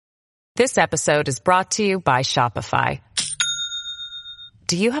This episode is brought to you by Shopify.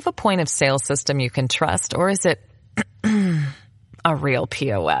 Do you have a point of sale system you can trust, or is it a real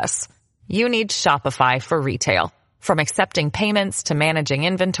POS? You need Shopify for retail. From accepting payments to managing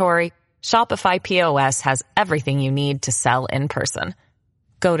inventory, Shopify POS has everything you need to sell in person.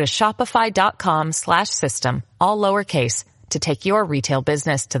 Go to shopify.com/system, all lowercase, to take your retail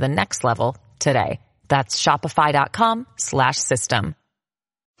business to the next level today. That's shopify.com/system.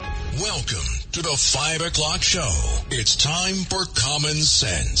 Welcome to the 5 o'clock show. It's time for Common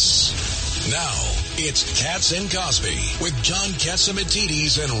Sense. Now, it's Katz and Cosby with John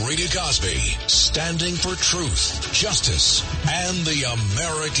Catsimatidis and Rita Cosby, standing for truth, justice, and the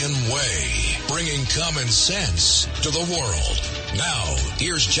American way, bringing common sense to the world. Now,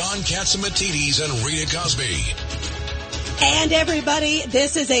 here's John Catsimatidis and Rita Cosby. And everybody,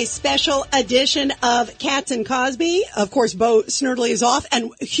 this is a special edition of Katz and Cosby. Of course, Bo Snerdley is off,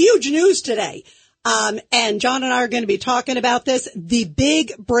 and huge news today. And John and I are going to be talking about this. The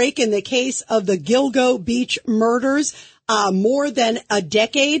big break in the case of the Gilgo Beach murders. More than a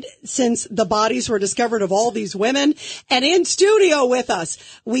decade since the bodies were discovered of all these women. And in studio with us,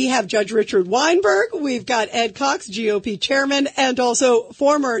 we have Judge Richard Weinberg. We've got Ed Cox, GOP chairman, and also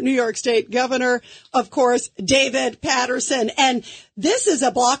former New York State governor, of course, David Patterson. And this is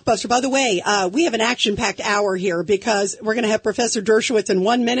a blockbuster. By the way, we have an action-packed hour here because we're going to have Professor Dershowitz in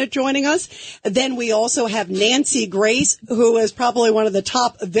 1 minute joining us. Then we also have Nancy Grace, who is probably one of the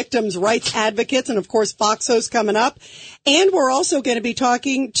top victims' rights advocates, and of course, Fox host coming up. And we're also going to be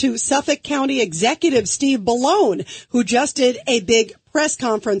talking to Suffolk County Executive Steve Bellone, who just did a big press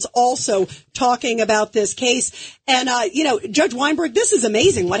conference also talking about this case. And, Judge Weinberg, this is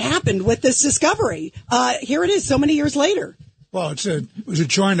amazing what happened with this discovery. Here it is so many years later. Well, it was a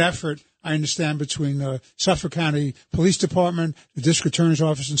joint effort, I understand, between the Suffolk County Police Department, the District Attorney's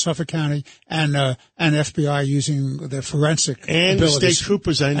Office in Suffolk County, and FBI using their forensic and abilities. the state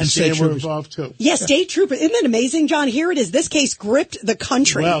troopers, I understand, were involved too. Yes, state troopers. Isn't it amazing, John? Here it is. This case gripped the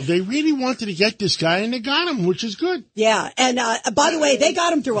country. Well, they really wanted to get this guy, and they got him, which is good. Yeah, and by the way, they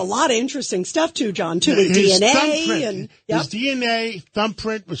got him through a lot of interesting stuff too, John. Too, the his DNA thumbprint, and his DNA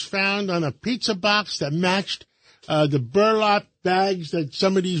thumbprint was found on a pizza box that matched the burlap bags that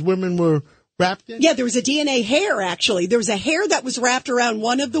some of these women were wrapped in? Yeah, there was a DNA hair, actually. There was a hair that was wrapped around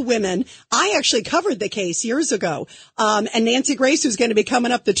one of the women. I actually covered the case years ago. And Nancy Grace, who's going to be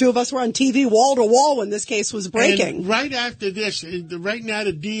coming up, the two of us were on TV wall to wall when this case was breaking. And right after this, right now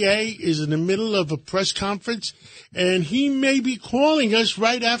the DA is in the middle of a press conference, and he may be calling us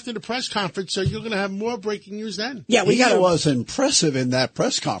right after the press conference, so you're going to have more breaking news then. Yeah, he was impressive in that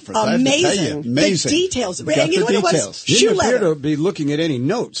press conference. Amazing. I have to tell you. Amazing. The details. And you know what it was? He Shoe didn't appear leather. to be looking at any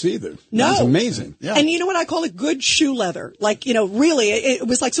notes either. No. It's amazing. Yeah. And you know what? I call it good shoe leather. Like, really, it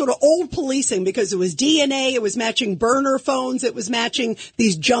was like sort of old policing because it was DNA, it was matching burner phones, it was matching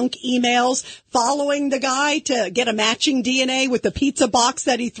these junk emails, following the guy to get a matching DNA with the pizza box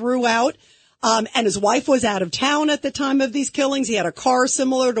that he threw out. And his wife was out of town at the time of these killings. He had a car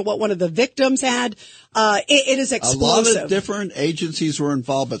similar to what one of the victims had. It is explosive. A lot of different agencies were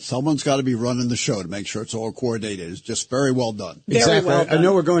involved, but someone's got to be running the show to make sure it's all coordinated. It's just very well done. Exactly. Well done. I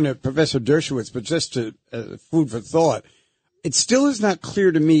know we're going to Professor Dershowitz, but just to food for thought, it still is not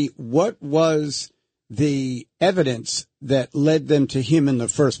clear to me what was the evidence that led them to him in the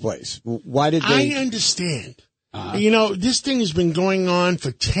first place. Why did they? I understand. This thing has been going on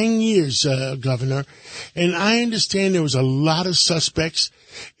for 10 years, Governor, and I understand there was a lot of suspects,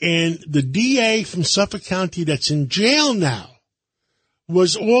 and the DA from Suffolk County that's in jail now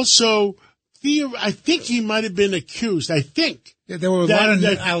was also, I think he might have been accused, I think. Yeah, there were a lot of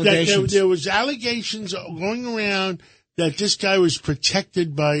allegations. There was allegations going around that this guy was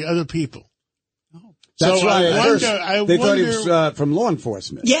protected by other people. That's so right. They thought he wonder, was from law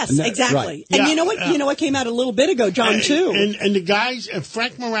enforcement. Yes, exactly. Right. And Yeah, you know what? You know what came out a little bit ago, John, too. And the guys,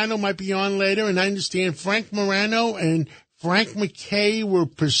 Frank Morano might be on later, and I understand Frank Morano and Frank McKay were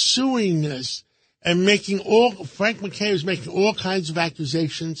pursuing this and Frank McKay was making all kinds of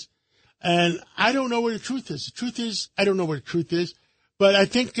accusations. And I don't know where the truth is. The truth is, I don't know where the truth is. But I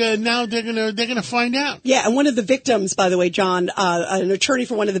think now they're gonna find out. Yeah, and one of the victims, by the way, John, an attorney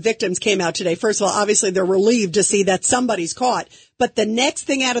for one of the victims came out today. First of all, obviously they're relieved to see that somebody's caught. But the next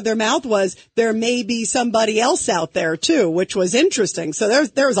thing out of their mouth was there may be somebody else out there too, which was interesting. So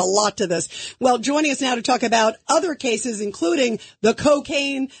there's a lot to this. Well, joining us now to talk about other cases, including the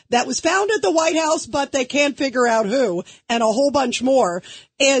cocaine that was found at the White House, but they can't figure out who, and a whole bunch more,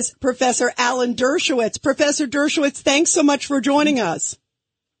 is Professor Alan Dershowitz. Professor Dershowitz, thanks so much for joining us.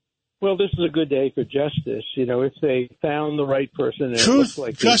 Well, this is a good day for justice. You know, if they found the right person. And Truth,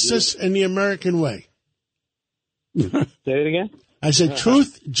 like justice, and the American way. Say it again? I said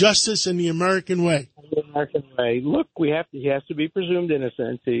truth, justice, and the American way. The American way. Look, he has to be presumed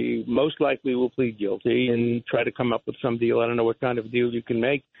innocent. He most likely will plead guilty and try to come up with some deal. I don't know what kind of deal you can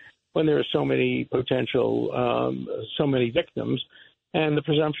make when there are so many so many victims. And the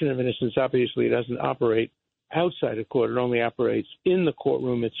presumption of innocence obviously doesn't operate outside of court. It only operates in the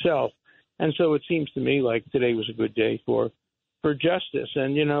courtroom itself. And so it seems to me like today was a good day for justice.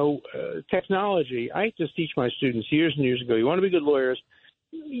 And, you know, technology, I just teach my students years and years ago, you want to be good lawyers,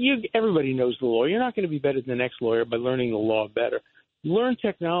 everybody knows the law. You're not going to be better than the next lawyer by learning the law better. Learn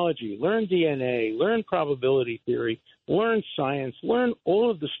technology, learn DNA, learn probability theory, learn science, learn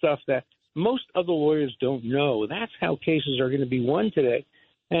all of the stuff that most other lawyers don't know. That's how cases are going to be won today.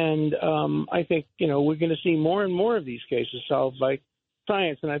 And I think, you know, we're going to see more and more of these cases solved by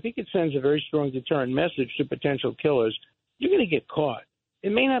science. And I think it sends a very strong deterrent message to potential killers. You're going to get caught.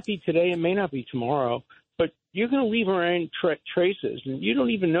 It may not be today, it may not be tomorrow, but you're going to leave around traces, and you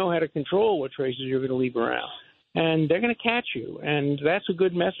don't even know how to control what traces you're going to leave around. And they're going to catch you, and that's a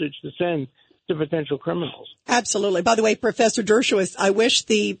good message to send to potential criminals. Absolutely. By the way, Professor Dershowitz, I wish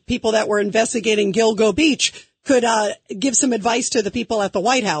the people that were investigating Gilgo Beach could give some advice to the people at the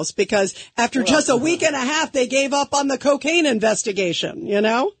White House, because after just a week and a half, they gave up on the cocaine investigation, you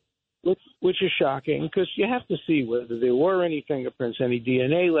know? Which is shocking, because you have to see whether there were any fingerprints, any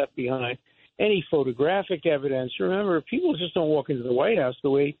DNA left behind, any photographic evidence. Remember, people just don't walk into the White House the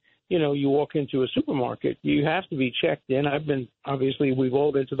way, you know, you walk into a supermarket. You have to be checked in. We've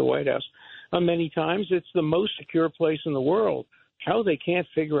all been to the White House many times. It's the most secure place in the world. How they can't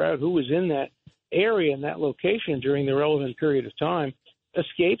figure out who was in that area and that location during the relevant period of time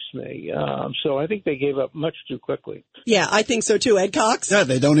escapes me. So I think they gave up much too quickly. Yeah, I think so too. Ed Cox? Yeah,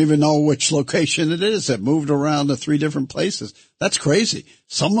 they don't even know which location it is. It moved around to 3 different places. That's crazy.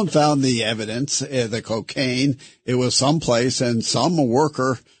 Someone found the evidence, the cocaine. It was someplace, and some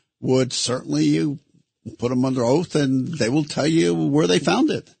worker would certainly put them under oath, and they will tell you where they found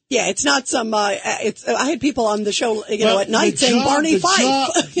it. Yeah, it's not some. I had people on the show, at night saying Barney Fife.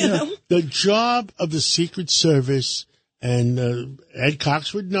 The job of the Secret Service, and Ed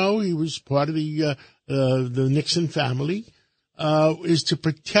Cox would know, he was part of the Nixon family, is to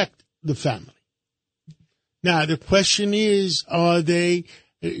protect the family. Now the question is,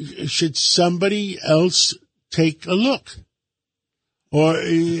 should somebody else take a look? Or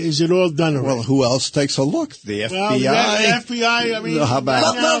is it all done already? Well, who else takes a look? The FBI? Well, yeah, the FBI, I mean... How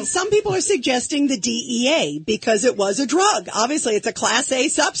about well, some people are suggesting the DEA because it was a drug. Obviously, it's a Class A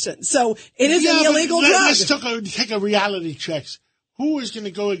substance, so it is an illegal drug. Let's take a reality check. Who is going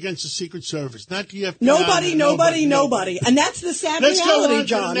to go against the Secret Service? Not the FBI. Nobody. And that's the sad reality, Let's go on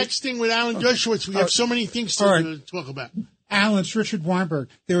John. to the next thing with Alan Dershowitz. We have so many things to talk about. Alan, it's Richard Weinberg.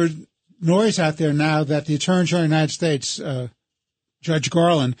 There is noise out there now that the Attorney General of the United States... Judge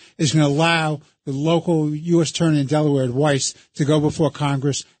Garland is going to allow the local U.S. Attorney in Delaware, Weiss, to go before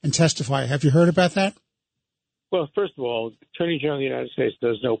Congress and testify. Have you heard about that? Well, first of all, the Attorney General of the United States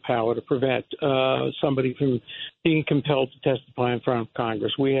has no power to prevent somebody from being compelled to testify in front of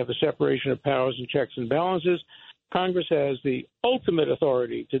Congress. We have a separation of powers and checks and balances. Congress has the ultimate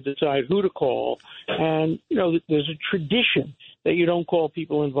authority to decide who to call. And, there's a tradition that you don't call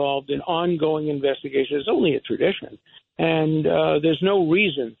people involved in ongoing investigations. It's only a tradition. And there's no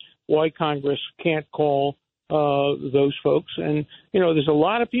reason why Congress can't call those folks. And, there's a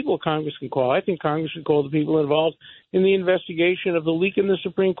lot of people Congress can call. I think Congress should call the people involved in the investigation of the leak in the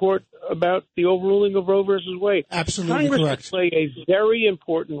Supreme Court about the overruling of Roe versus Wade. Absolutely Congress correct. play a very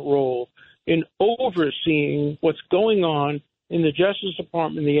important role in overseeing what's going on in the Justice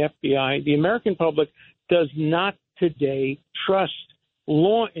Department and the FBI. The American public does not today trust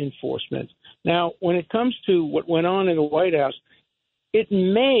law enforcement. Now, when it comes to what went on in the White House, it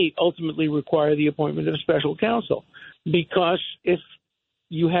may ultimately require the appointment of a special counsel, because if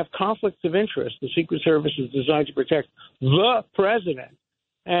you have conflicts of interest, the Secret Service is designed to protect the president.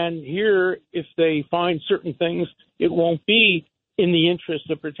 And here, if they find certain things, it won't be in the interest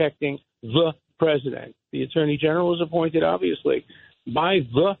of protecting the president. The Attorney General is appointed, obviously, by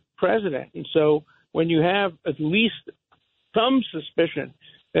the president. And so when you have at least some suspicion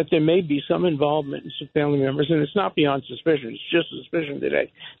that there may be some involvement in some family members, and it's not beyond suspicion, it's just suspicion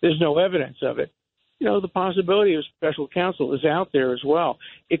today. There's no evidence of it. The possibility of special counsel is out there as well.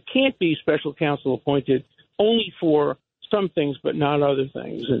 It can't be special counsel appointed only for some things but not other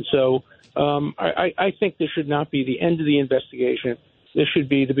things. And so I think this should not be the end of the investigation. This should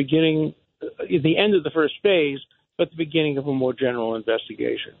be the beginning, the end of the first phase, but the beginning of a more general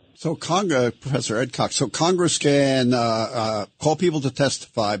investigation. So, Professor Ed Cox, so Congress can call people to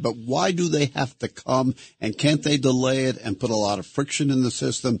testify, but why do they have to come, and can't they delay it and put a lot of friction in the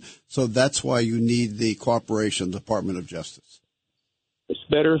system? So that's why you need the cooperation of the Department of Justice. It's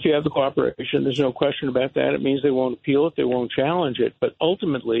better if you have the cooperation. There's no question about that. It means they won't appeal it. They won't challenge it. But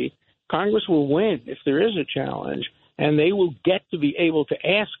ultimately, Congress will win if there is a challenge, and they will get to be able to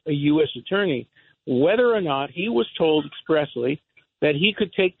ask a U.S. attorney whether or not he was told expressly that he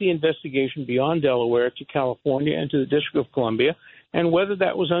could take the investigation beyond Delaware to California and to the District of Columbia, and whether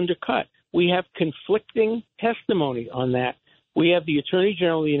that was undercut. We have conflicting testimony on that. We have the Attorney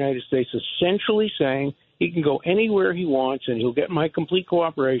General of the United States essentially saying he can go anywhere he wants and he'll get my complete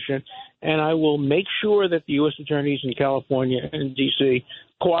cooperation, and I will make sure that the U.S. attorneys in California and D.C.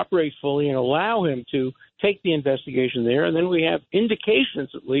 cooperate fully and allow him to take the investigation there. And then we have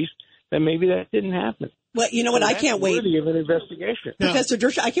indications, at least, that maybe that didn't happen. Well, you know what? I can't wait. Worthy of an investigation. Professor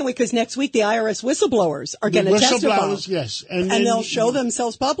Dershowitz, I can't wait because next week the IRS whistleblowers are going to testify. Whistleblowers, yes. And they'll show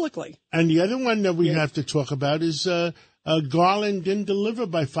themselves publicly. And the other one that we have to talk about is Garland didn't deliver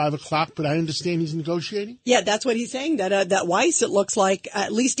by 5 o'clock, but I understand he's negotiating. Yeah, that's what he's saying. That Weiss, it looks like,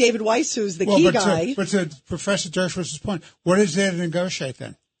 at least David Weiss, who's the key guy. But to Professor Dershowitz's point, what is there to negotiate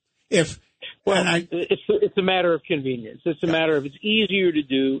then? It's a matter of convenience. It's a matter of it's easier to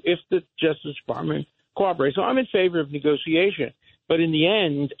do if the Justice Department cooperates. So I'm in favor of negotiation. But in the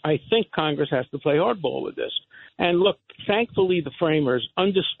end, I think Congress has to play hardball with this. And look, thankfully, the framers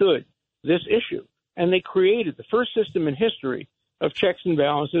understood this issue, and they created the first system in history of checks and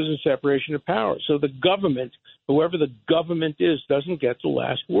balances and separation of powers. So the government, whoever the government is, doesn't get the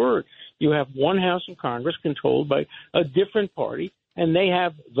last word. You have one house of Congress controlled by a different party, and they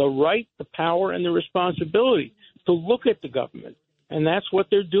have the right, the power, and the responsibility to look at the government. And that's what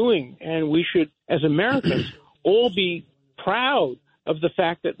they're doing. And we should, as Americans, all be proud of the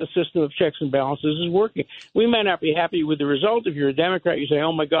fact that the system of checks and balances is working. We may not be happy with the result. If you're a Democrat, you say,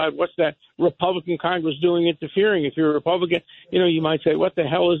 oh, my God, what's that Republican Congress doing interfering? If you're a Republican, you might say, what the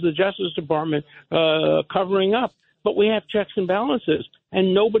hell is the Justice Department covering up? But we have checks and balances,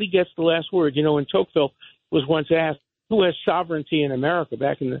 and nobody gets the last word. When Tocqueville was once asked, who has sovereignty in America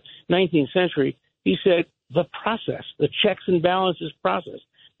back in the 19th century, he said, the process, the checks and balances process.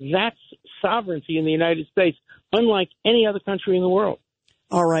 That's sovereignty in the United States, unlike any other country in the world.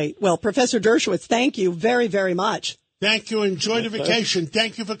 All right. Well, Professor Dershowitz, thank you very, very much. Thank you. Enjoy the vacation.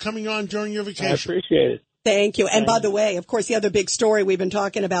 Thank you for coming on during your vacation. I appreciate it. Thank you. And by the way, of course, the other big story we've been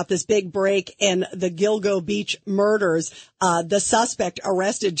talking about, this big break in the Gilgo Beach murders, the suspect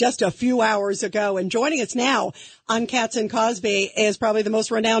arrested just a few hours ago. And joining us now on Katz and Cosby is probably the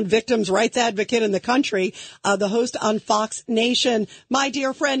most renowned victims' rights advocate in the country, the host on Fox Nation, my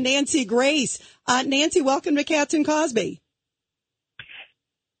dear friend Nancy Grace. Nancy, welcome to Katz and Cosby.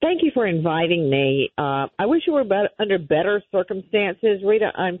 Thank you for inviting me. I wish you were under better circumstances.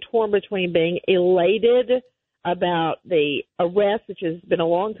 Rita, I'm torn between being elated about the arrest, which has been a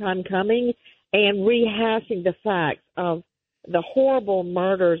long time coming, and rehashing the facts of the horrible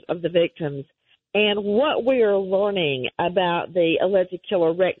murders of the victims. And what we are learning about the alleged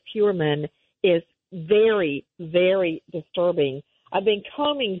killer, Rex Heuermann, is very, very disturbing. I've been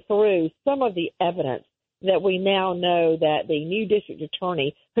combing through some of the evidence that we now know that the new district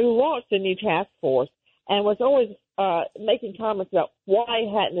attorney, who launched a new task force and was always making comments about why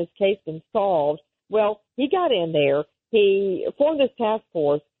hadn't this case been solved. Well, he got in there, he formed this task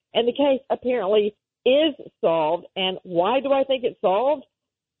force, and the case apparently is solved. And why do I think it's solved?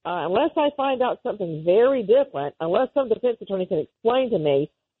 Unless I find out something very different, unless some defense attorney can explain to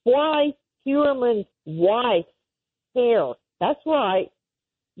me why Heuermann's wife's hair, that's right,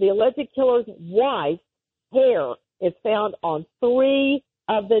 the alleged killer's wife, hair is found on 3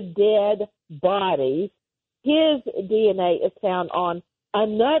 of the dead bodies. His DNA is found on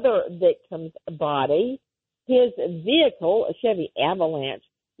another victim's body. His vehicle, a Chevy Avalanche,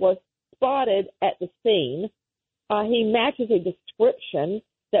 was spotted at the scene. He matches a description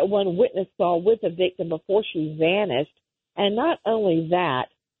that one witness saw with the victim before she vanished. And not only that,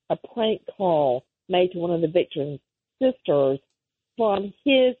 a prank call made to one of the victim's sisters from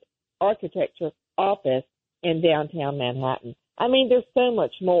his architecture office in downtown Manhattan. I mean, there's so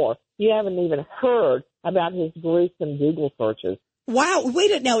much more. You haven't even heard about his gruesome Google searches. Wow.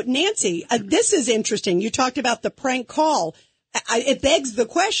 Wait a minute. Now, Nancy, this is interesting. You talked about the prank call. It begs the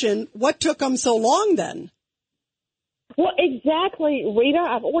question, what took them so long then? Well, exactly, Rita.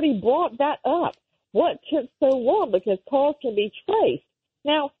 I've already brought that up. What took so long? Because calls can be traced.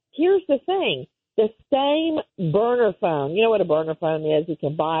 Now, here's the thing. The same burner phone, you know what a burner phone is? You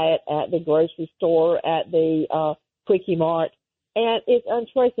can buy it at the grocery store, at the Quickie Mart, and it's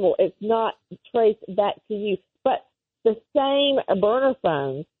untraceable. It's not traced back to you. But the same burner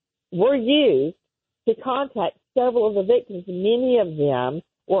phones were used to contact several of the victims. Many of them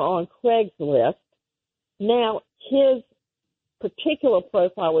were on Craigslist. Now, his particular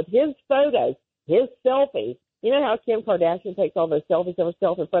profile with his photos, his selfies, you know how Kim Kardashian takes all those selfies of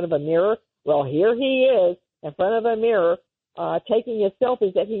herself in front of a mirror? Well, here he is in front of a mirror taking his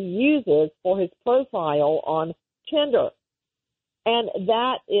selfies that he uses for his profile on Tinder. And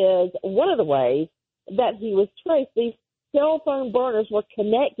that is one of the ways that he was traced. These cell phone burners were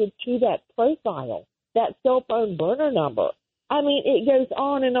connected to that profile, that cell phone burner number. I mean, it goes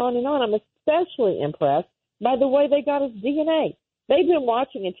on and on and on. I'm especially impressed by the way they got his DNA. They've been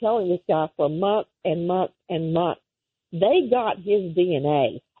watching and telling this guy for months and months and months. They got his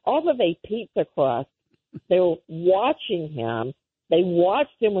DNA off of a pizza crust. They were watching him. They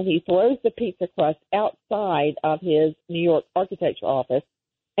watched him when he throws the pizza crust outside of his New York architecture office,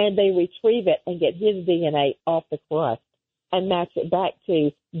 and they retrieve it and get his DNA off the crust and match it back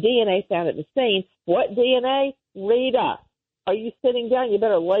to DNA found at the scene. What DNA? Rita, are you sitting down? You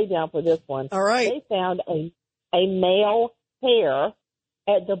better lay down for this one. All right. They found a male hair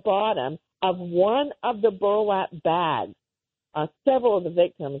at the bottom of one of the burlap bags. Several of the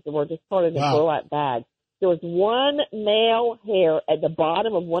victims were discarded in burlap bags. There was one male hair at the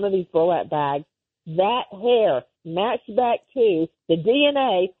bottom of one of these burlap bags. That hair matched back to the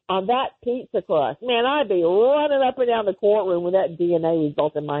DNA on that pizza crust. Man, I'd be running up and down the courtroom with that DNA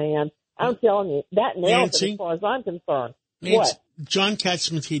result in my hand. I'm telling you, that nails it as far as I'm concerned. Nancy, what? John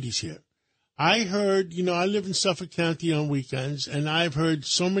Katzmatidis here. I heard, I live in Suffolk County on weekends, and I've heard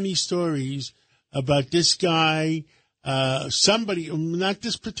so many stories about this guy, somebody, not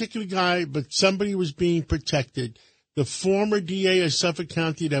this particular guy, but somebody was being protected. The former DA of Suffolk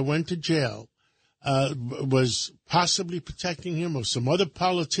County that went to jail was possibly protecting him, or some other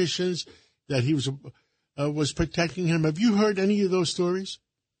politicians that he was protecting him. Have you heard any of those stories?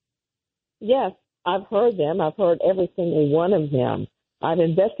 Yes, I've heard them. I've heard every single one of them. I've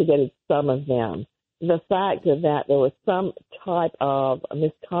investigated some of them. The fact that there was some type of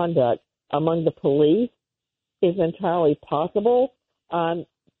misconduct among the police is entirely possible.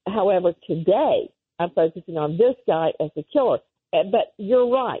 However, today I'm focusing on this guy as the killer. But you're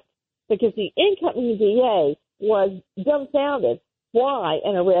right, because the incoming DA was dumbfounded why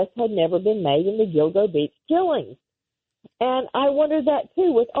an arrest had never been made in the Gilgo Beach killings. And I wondered that,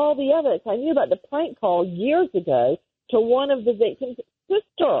 too, with all the evidence. I knew about the prank call years ago to one of the victim's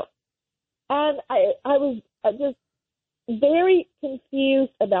sister. And I was just very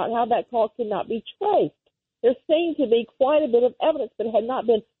confused about how that call could not be traced. There seemed to be quite a bit of evidence, but it had not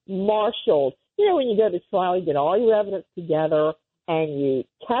been marshaled. You know, when you go to trial, you get all your evidence together, and you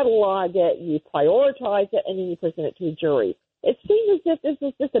catalog it, you prioritize it, and then you present it to a jury. It seemed as if this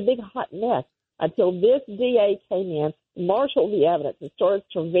was just a big hot mess until this DA came in, marshaled the evidence, and started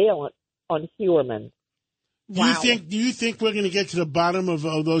surveillance on Hewerman. Do you think we're going to get to the bottom of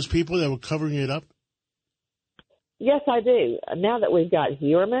those people that were covering it up? Yes, I do. Now that we've got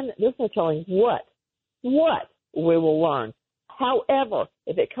Hewerman, there's no telling what we will learn. However,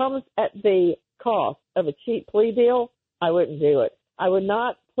 if it comes at the cost of a cheap plea deal, I wouldn't do it. I would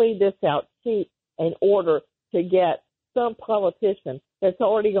not plead this out cheap in order to get some politician that's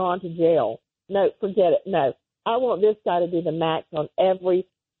already gone to jail. No, forget it. No, I want this guy to do the max on every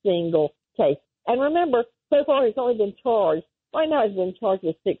single case. And remember, so far he's only been charged. Right now he's been charged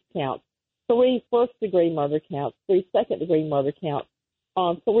with 6 counts. 3 first-degree murder counts, 3 second-degree murder counts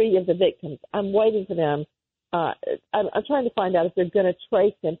on 3 of the victims. I'm waiting for them. I'm trying to find out if they're going to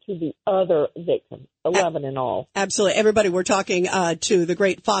trace them to the other victims, 11 in all. Absolutely. Everybody, we're talking to the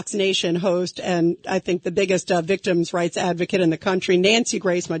great Fox Nation host and I think the biggest victims' rights advocate in the country, Nancy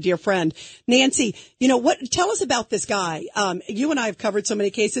Grace, my dear friend. Nancy, tell us about this guy. You and I have covered so many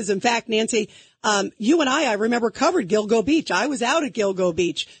cases. In fact, Nancy, you and I remember covered Gilgo Beach. I was out at Gilgo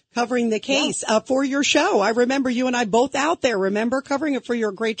Beach covering the case for your show. I remember you and I both out there, remember covering it for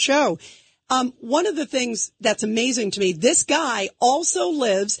your great show. One of the things that's amazing to me, this guy also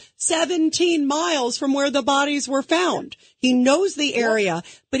lives 17 miles from where the bodies were found. He knows the area,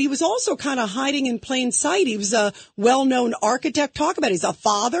 but he was also kind of hiding in plain sight. He was a well-known architect. Talk about it. He's a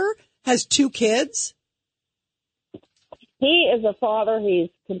father, has 2 kids. He is a father. He's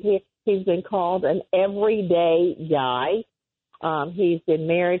been called an everyday guy. He's been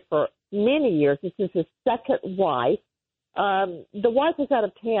married for many years. This is his second wife. The wife was out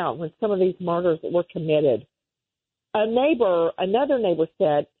of town when some of these murders were committed. Another neighbor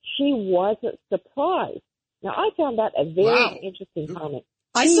said she wasn't surprised. Now, I found that a very interesting comment.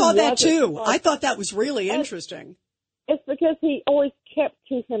 I saw that too. I thought that was really interesting. It's because he always kept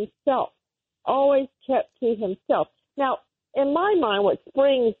to himself. Always kept to himself. Now, in my mind, what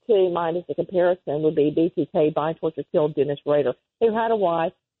springs to mind as a comparison would be BTK, bind, torture, kill Dennis Rader, who had a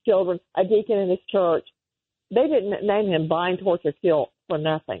wife, children, a deacon in his church. They didn't name him bind, torture, kill for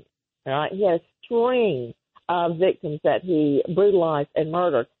nothing. All right? He had a string of victims that he brutalized and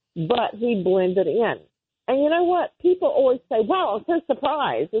murdered, but he blended in. And you know what? People always say, wow, I'm so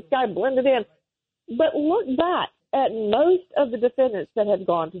surprised. This guy blended in. But look back at most of the defendants that have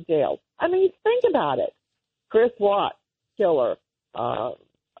gone to jail. I mean, think about it. Chris Watts, killer.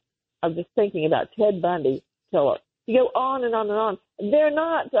 I'm just thinking about Ted Bundy, killer. You go on and on and on. They're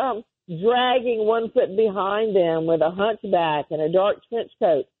not dragging one foot behind them with a hunchback and a dark trench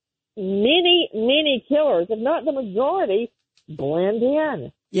coat. Many killers, if not the majority, blend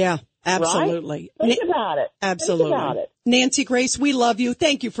in. Yeah, absolutely. Right? Think about it. Absolutely. Think about it. Nancy Grace, we love you.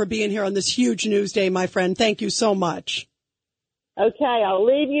 Thank you for being here on this huge news day, my friend. Thank you so much. Okay, I'll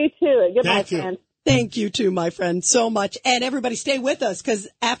leave you to it. Goodbye, friends. Thank you too, my friend, so much. And everybody stay with us because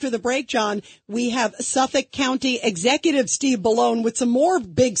after the break, John, we have Suffolk County Executive Steve Bellone with some more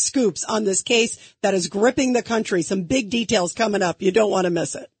big scoops on this case that is gripping the country. Some big details coming up. You don't want to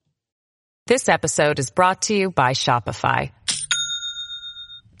miss it. This episode is brought to you by Shopify.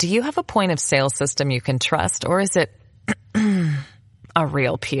 Do you have a point of sale system you can trust, or is it a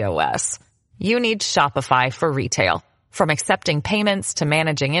real POS? You need Shopify for retail. From accepting payments to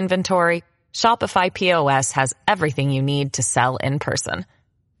managing inventory, Shopify POS has everything you need to sell in person.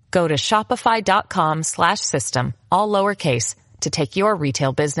 Go to shopify.com/system, all lowercase, to take your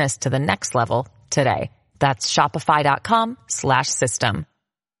retail business to the next level today. That's shopify.com/system.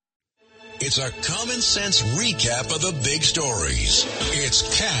 It's a common sense recap of the big stories. It's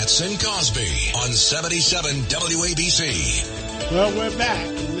Katz and Cosby on 77 WABC. Well, we're back.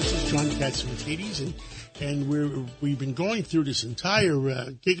 And this is John Katz-Matidis, and we've been going through this entire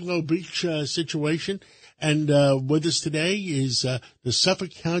Gigolo Beach situation. And with us today is the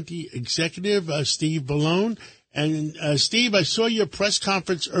Suffolk County Executive, Steve Bellone. And Steve, I saw your press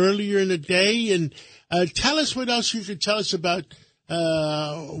conference earlier in the day, and tell us what else you could tell us about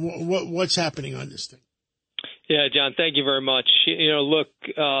what's happening on this thing. Yeah, John, thank you very much. You know, look,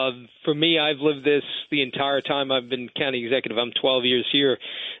 for me, I've lived this the entire time I've been county executive. I'm 12 years here.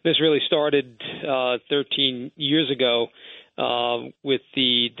 This really started 13 years ago with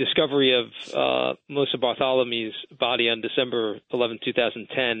the discovery of Melissa Bartholomew's body on December 11,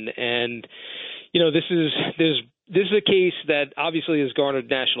 2010. And, you know, this is a case that obviously has garnered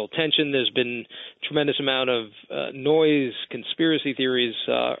national attention. There's been a tremendous amount of noise, conspiracy theories,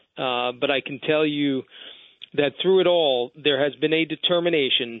 but I can tell you that through it all, there has been a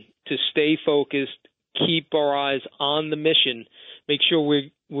determination to stay focused, keep our eyes on the mission, make sure we're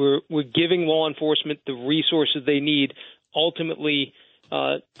giving law enforcement the resources they need ultimately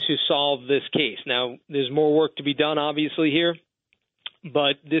to solve this case. Now, there's more work to be done, obviously, here.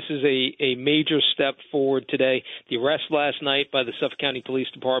 But this is a major step forward today. The arrest last night by the Suffolk County Police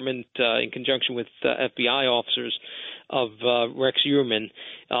Department in conjunction with FBI officers of Rex Uhrman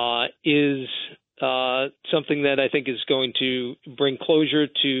is something that I think is going to bring closure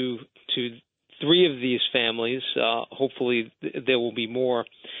to three of these families. Hopefully there will be more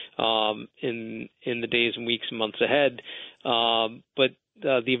in the days and weeks and months ahead. But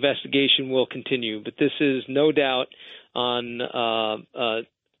the investigation will continue. But this is no doubt on a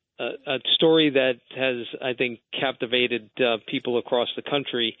story that has, I think, captivated people across the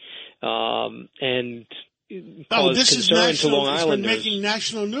country and caused this is concern national, to Long Islanders. It's been making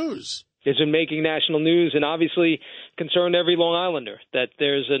national news. It's been making national news and obviously concerned every Long Islander that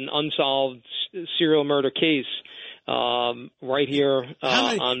there's an unsolved serial murder case right here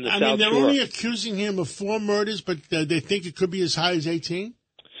on the South Shore. They're only accusing him of 4 murders, but they think it could be as high as 18?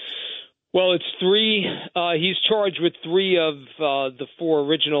 Well, it's 3. He's charged with 3 of the 4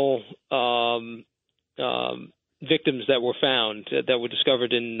 original victims that were found, that were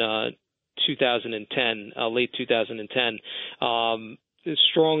discovered in 2010, late 2010.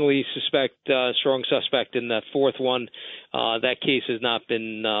 Strong suspect in that 4th one. That case has not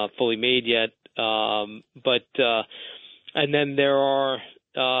been fully made yet. But and then there are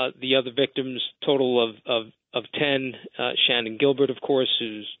the other victims, total of 10. Shannon Gilbert, of course,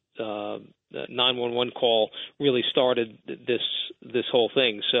 who's 911 call really started this whole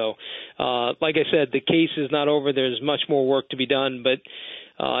thing. So, like I said, the case is not over. There's much more work to be done, but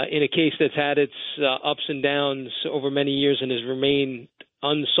in a case that's had its ups and downs over many years and has remained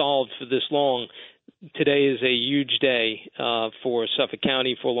unsolved for this long, today is a huge day for Suffolk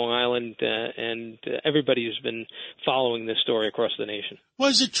County, for Long Island, and everybody who's been following this story across the nation.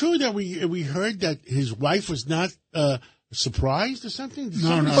 Was it true that we heard that his wife was not surprised or something?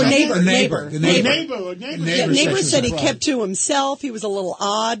 No. Or neighbor. The neighbor Neighbor said he kept to himself. He was a little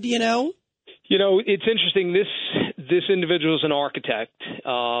odd, You know, it's interesting. This individual is an architect.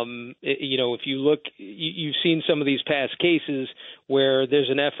 If you look, you've seen some of these past cases where there's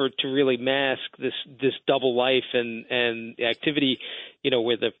an effort to really mask this double life and activity,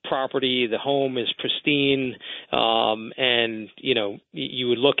 where the property, the home is pristine, and, you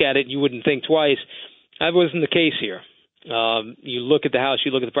would look at it, you wouldn't think twice. That wasn't the case here. You look at the house,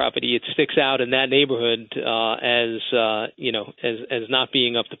 you look at the property, it sticks out in that neighborhood as not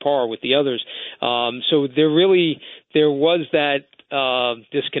being up to par with the others. So there was that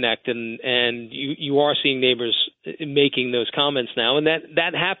disconnect, and you are seeing neighbors making those comments now, and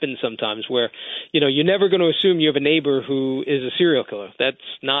that happens sometimes where you're never going to assume you have a neighbor who is a serial killer. That's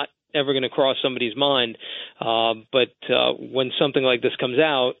not ever going to cross somebody's mind. But when something like this comes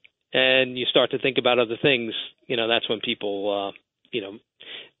out, and you start to think about other things, that's when people,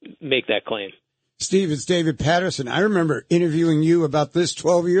 make that claim. Steve, it's David Patterson. I remember interviewing you about this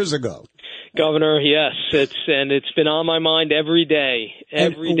 12 years ago. Governor, yes, it's been on my mind every day.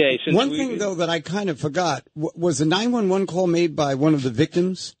 Since one thing, though, that I kind of forgot, was the 911 call made by one of the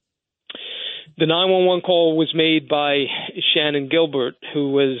victims? The 911 call was made by Shannon Gilbert,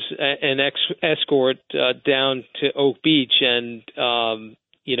 who was an escort down to Oak Beach, and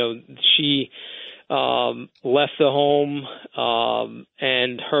she left the home,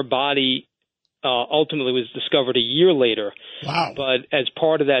 and her body ultimately was discovered a year later. Wow. But as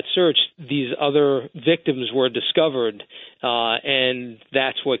part of that search, these other victims were discovered, and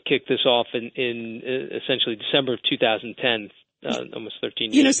that's what kicked this off in essentially December of 2010. Almost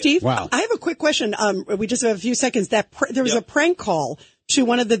 13 years. Steve, Wow. I have a quick question. We just have a few seconds. There was a prank call to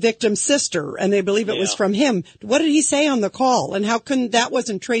one of the victim's sister, and they believe it was from him. What did he say on the call, and how come that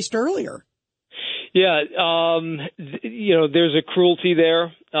wasn't traced earlier? Yeah, there's a cruelty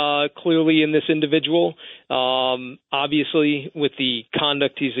there, clearly in this individual, obviously with the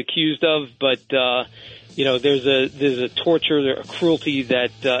conduct he's accused of, but, there's a torture, a cruelty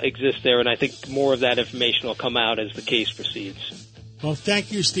that exists there, and I think more of that information will come out as the case proceeds. Well,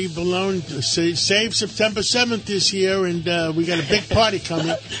 thank you, Steve Ballone. Save September 7th this year, and we got a big party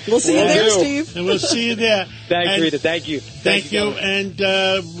coming. We'll see you there, Steve. And we'll see you there. Thanks, Rita. Thank you. Thank you. And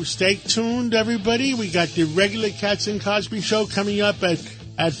stay tuned, everybody. We got the regular Cats and Cosby show coming up at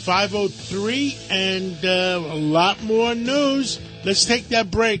 5:03, and a lot more news. Let's take that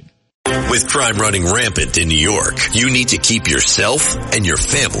break. With crime running rampant in New York, you need to keep yourself and your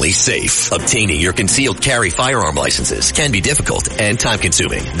family safe. Obtaining your concealed carry firearm licenses can be difficult and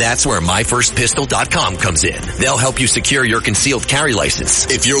time-consuming. That's where MyFirstPistol.com comes in. They'll help you secure your concealed carry license.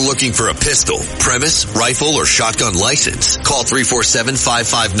 If you're looking for a pistol, premise, rifle, or shotgun license, call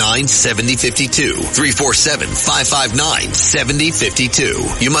 347-559-7052.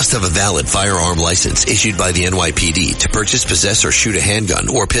 347-559-7052. You must have a valid firearm license issued by the NYPD to purchase, possess, or shoot a handgun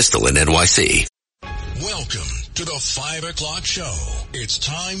or pistol in NYC. Welcome to the 5 o'clock show. It's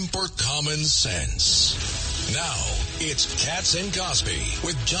time for Common Sense. Now, it's Cats and Cosby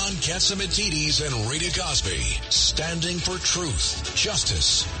with John Catsimatidis and Rita Cosby, standing for truth,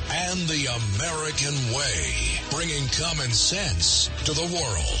 justice, and the American way, bringing common sense to the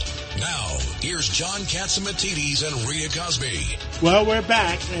world. Now, here's John Catsimatidis and Rita Cosby. Well, we're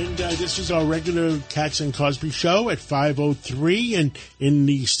back, and this is our regular Cats and Cosby show at 5:03, and in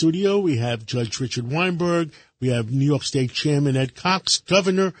the studio we have Judge Richard Weinberg, we have New York State Chairman Ed Cox,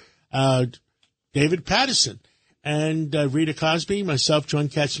 Governor David Patterson, and Rita Cosby, myself, John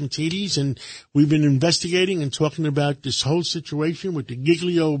Catsimatidis, and we've been investigating and talking about this whole situation with the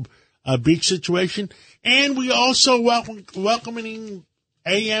Giglio Beach situation, and we also welcoming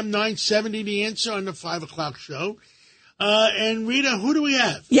AM 970, The Answer, on the 5 o'clock show. And Rita, who do we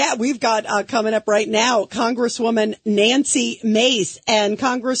have? Yeah, we've got coming up right now, Congresswoman Nancy Mace. And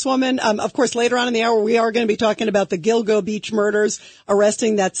Congresswoman, of course, later on in the hour, we are going to be talking about the Gilgo Beach murders,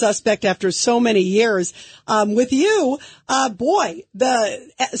 arresting that suspect after so many years. With you,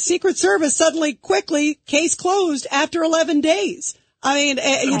 the Secret Service suddenly, quickly, case closed after 11 days. I mean,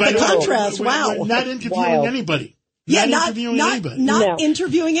 the contrast, wow. We're not interviewing anybody. Not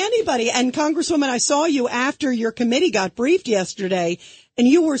interviewing anybody. And Congresswoman, I saw you after your committee got briefed yesterday, and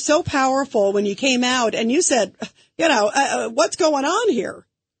you were so powerful when you came out and you said, what's going on here?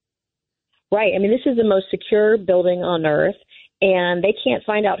 Right. I mean, this is the most secure building on earth, and they can't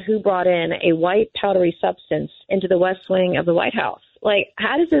find out who brought in a white powdery substance into the West Wing of the White House. Like,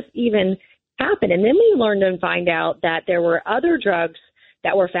 how does this even happen. And then we learned and find out that there were other drugs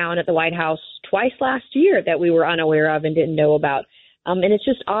that were found at the White House twice last year that we were unaware of and didn't know about. And it's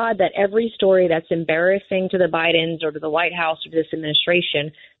just odd that every story that's embarrassing to the Bidens or to the White House or to this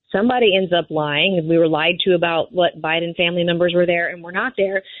administration, somebody ends up lying. We were lied to about what Biden family members were there and were not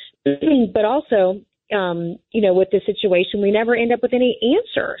there. But also, with this situation, we never end up with any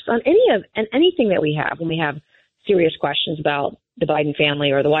answers on anything that we have when we have serious questions about the Biden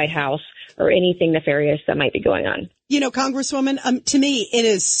family or the White House or anything nefarious that might be going on. Congresswoman, to me, it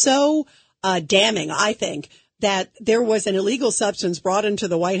is so damning, I think, that there was an illegal substance brought into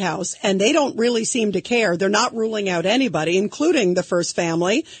the White House, and they don't really seem to care. They're not ruling out anybody, including the first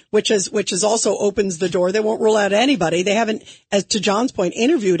family, which is also opens the door. They won't rule out anybody. They haven't, as to John's point,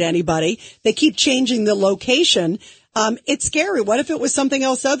 interviewed anybody. They keep changing the location. It's scary. What if it was something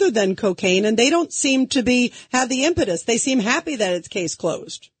else other than cocaine? And they don't seem to have the impetus. They seem happy that it's case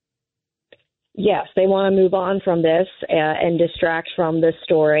closed. Yes, they want to move on from this and distract from this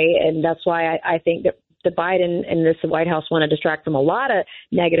story. And that's why I think that the Biden and the White House want to distract from a lot of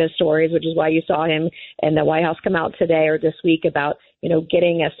negative stories, which is why you saw him and the White House come out today or this week about,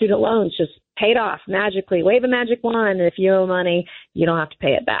 getting student loans just paid off magically. Wave a magic wand, and if you owe money, you don't have to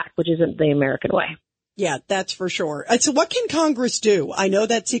pay it back, which isn't the American way. Yeah, that's for sure. So what can Congress do? I know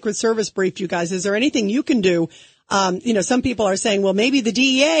that Secret Service briefed you guys. Is there anything you can do? Some people are saying, well, maybe the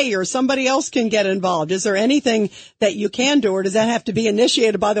DEA or somebody else can get involved. Is there anything that you can do, or does that have to be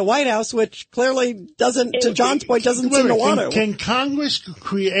initiated by the White House, which clearly doesn't, to John's point, doesn't seem to want to? Can Congress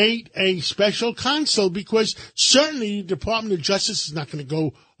create a special counsel? Because certainly the Department of Justice is not going to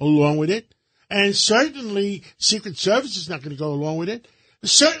go along with it. And certainly Secret Service is not going to go along with it.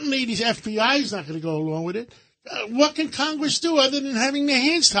 Certainly the FBI is not going to go along with it. What can Congress do other than having their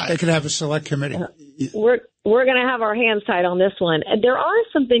hands tied? They could have a select committee. We're going to have our hands tied on this one. And there are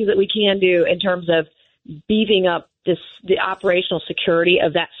some things that we can do in terms of beefing up the operational security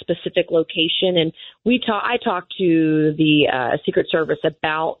of that specific location. And I talked to the Secret Service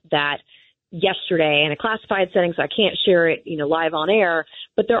about that yesterday in a classified setting, so I can't share it, live on air.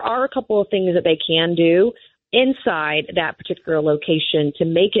 But there are a couple of things that they can do inside that particular location to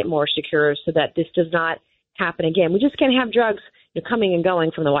make it more secure so that this does not happen again. We just can't have drugs coming and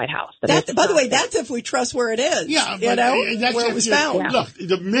going from the White House. By the way, that's if we trust where it is. Yeah, that's where it was found. Yeah. Look,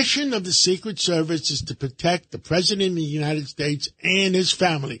 the mission of the Secret Service is to protect the President of the United States and his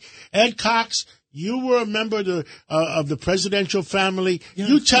family. Ed Cox, you were a member of the presidential family. Yeah,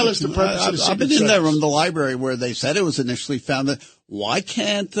 you tell us the purpose of the Secret Service. I've been in there from the library where they said it was initially found. Why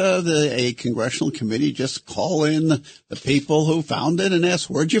can't a congressional committee just call in the people who found it and ask,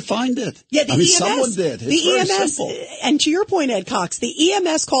 where'd you find it? Yeah, EMS, someone did. It's the very EMS, simple. And to your point, Ed Cox, the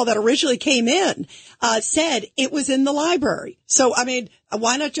EMS call that originally came in said it was in the library. So,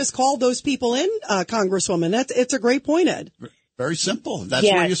 why not just call those people in, Congresswoman? It's a great point, Ed. Very simple. That's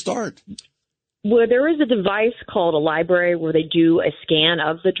where you start. Well, there is a device called a library where they do a scan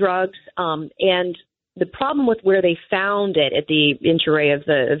of the drugs, and the problem with where they found it at the entry of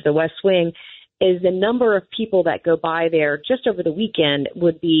the West Wing is the number of people that go by there just over the weekend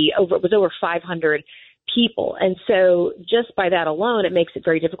was over 500 people. And so just by that alone, it makes it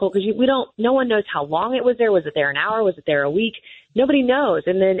very difficult because no one knows how long it was there. Was it there an hour? Was it there a week? Nobody knows.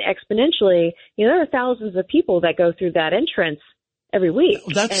 And then exponentially, there are thousands of people that go through that entrance every week.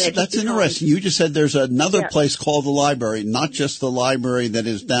 That's interesting. You just said there's another place called the library, not just the library that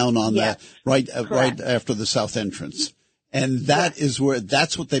is down on that right after the south entrance. And that's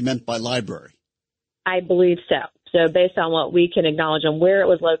what they meant by library. I believe so. So based on what we can acknowledge on where it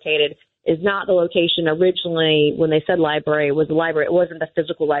was located is not the location originally when they said library. It was the library. It wasn't the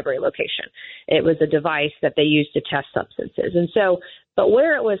physical library location. It was a device that they used to test substances. And so, but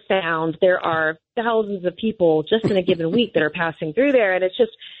where it was found, there are thousands of people just in a given week that are passing through there. And it's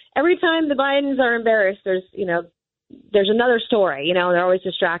just every time the Bidens are embarrassed, there's another story. They're always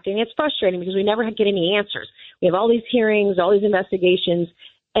distracting. It's frustrating because we never get any answers. We have all these hearings, all these investigations,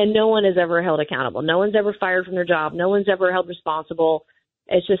 and no one is ever held accountable. No one's ever fired from their job. No one's ever held responsible.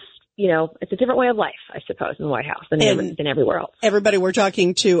 It's just, it's a different way of life, I suppose, in the White House than everywhere else. Everybody, we're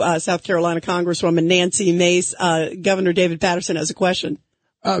talking to South Carolina Congresswoman Nancy Mace. Governor David Paterson has a question.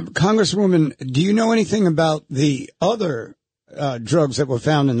 Congresswoman, do you know anything about the other drugs that were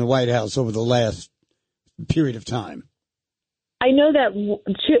found in the White House over the last period of time? I know that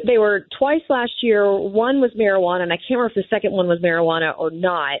they were twice last year. One was marijuana, and I can't remember if the second one was marijuana or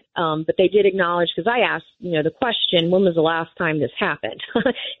not. But they did acknowledge, because I asked, the question, when was the last time this happened?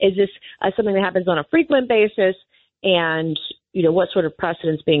 Is this something that happens on a frequent basis? And, what sort of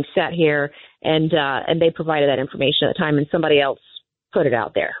precedent's being set here? And they provided that information at the time, and somebody else put it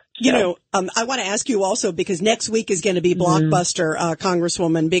out there. You know, I want to ask you also, because next week is going to be blockbuster,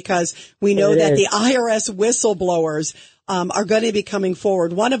 Congresswoman, because we know that the IRS whistleblowers are going to be coming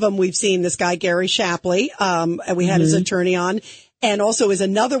forward. One of them, we've seen this guy, Gary Shapley, and we had his attorney on. And also is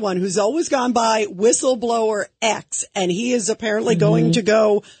another one who's always gone by Whistleblower X. And he is apparently going to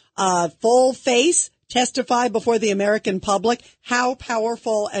go full face, testify before the American public. How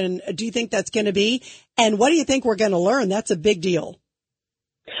powerful and do you think that's going to be? And what do you think we're going to learn? That's a big deal.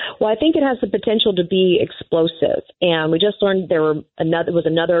 Well, I think it has the potential to be explosive. And we just learned there was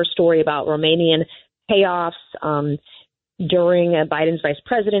another story about Romanian payoffs during Biden's vice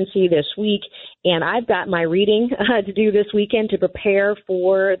presidency this week. And I've got my reading to do this weekend to prepare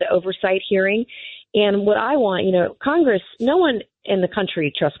for the oversight hearing. And what I want, you know, Congress, no one in the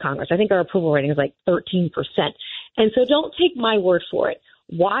country trusts Congress. I think our approval rating is like 13%. And so don't take my word for it.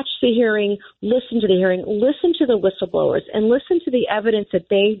 Watch the hearing, listen to the whistleblowers, and listen to the evidence that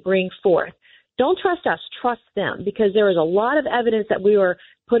they bring forth. Don't trust us, trust them, because there is a lot of evidence that we are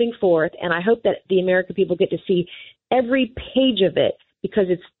putting forth, and I hope that the American people get to see every page of it because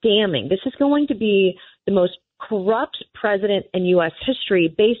it's damning. This is going to be the most corrupt president in U.S.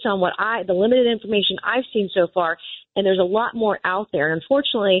 history based on the limited information I've seen so far, and there's a lot more out there. And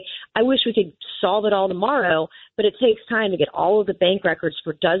unfortunately, I wish we could solve it all tomorrow, but it takes time to get all of the bank records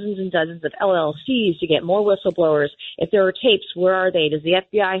for dozens and dozens of LLCs, to get more whistleblowers. If there are tapes, where are they? Does the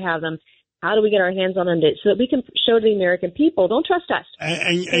FBI have them? How do we get our hands on them so that we can show the American people, don't trust us.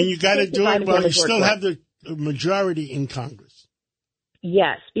 And you got to do it while you still have the majority in Congress.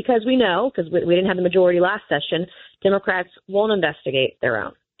 Yes, because we know, because we didn't have the majority last session, Democrats won't investigate their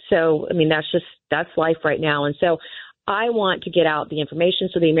own. So, I mean, that's life right now. And so I want to get out the information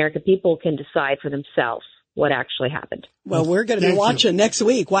so the American people can decide for themselves what actually happened. Well, we're going to be watching next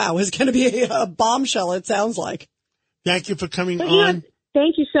week. Wow, it's going to be a bombshell, it sounds like. Thank you for coming on.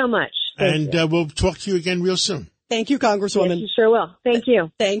 Thank you so much. We'll talk to you again real soon. Thank you, Congresswoman. Yes, you sure will. Thank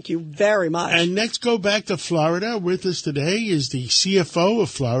you. Thank you very much. And let's go back to Florida. With us today is the CFO of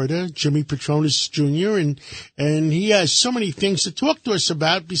Florida, Jimmy Petronis Jr., and he has so many things to talk to us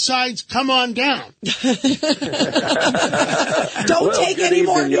about besides come on down. Don't take any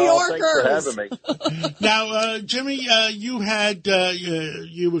more New Yorkers. Thanks for having me. Now, Jimmy,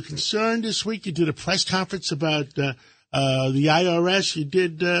 you were concerned this week. You did a press conference about the IRS. You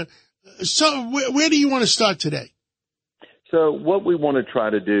did. So where do you want to start today? So what we want to try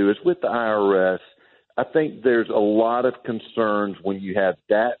to do is with the IRS, I think there's a lot of concerns when you have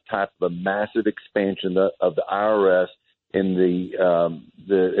that type of a massive expansion of the IRS in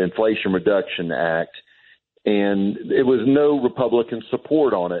the Inflation Reduction Act. And it was no Republican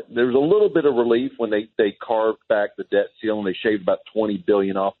support on it. There was a little bit of relief when they carved back the debt ceiling. They shaved about $20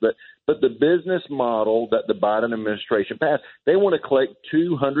 billion off of it. But the business model that the Biden administration passed, they want to collect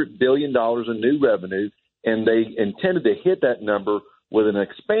 $200 billion in new revenue, and they intended to hit that number with an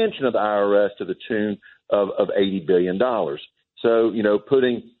expansion of the IRS to the tune of $80 billion. So, you know,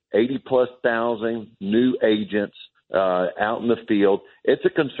 putting 80+ thousand new agents out in the field, it's a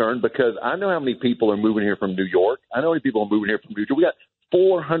concern because I know how many people are moving here from New York. I know how many people are moving here from New York. We got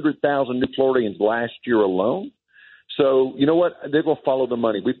 400,000 new Floridians last year alone. So, you know what? They're going to follow the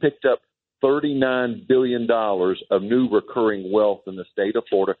money. We picked up $39 billion of new recurring wealth in the state of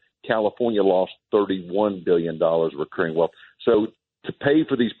Florida. California lost $31 billion recurring wealth. So to pay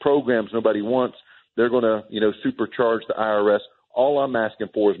for these programs nobody wants, they're going to, you know, supercharge the IRS. All I'm asking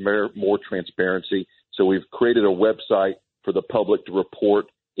for is more transparency. So we've created a website for the public to report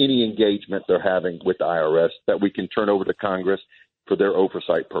any engagement they're having with the IRS that we can turn over to Congress for their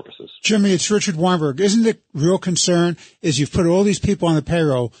oversight purposes. Jimmy, it's Richard Weinberg. Isn't the real concern is you've put all these people on the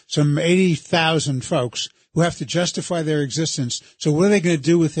payroll, some 80,000 folks who have to justify their existence. So what are they going to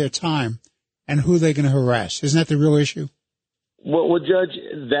do with their time, and who are they going to harass? Isn't that the real issue? Well, Judge,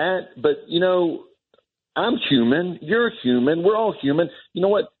 but, you know, I'm human. You're human. We're all human. You know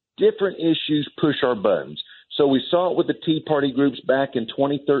what? Different issues push our buttons. So we saw it with the Tea Party groups back in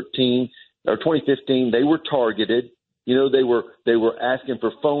 2013 or 2015. They were targeted. You know, they were asking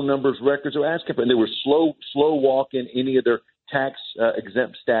for phone numbers, records, and they were slow walking any of their tax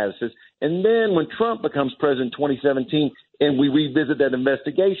exempt statuses. And then when Trump becomes president in 2017 and we revisit that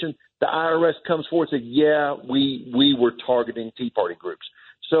investigation, the IRS comes forward and says, yeah, we were targeting Tea Party groups.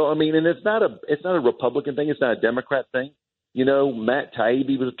 So, I mean, and it's not a Republican thing. It's not a Democrat thing. You know, Matt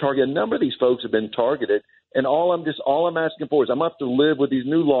Taibbi was a target. A number of these folks have been targeted. And all I'm asking for is I'm going to have to live with these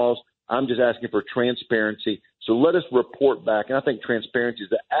new laws. I'm just asking for transparency. So let us report back. And I think transparency is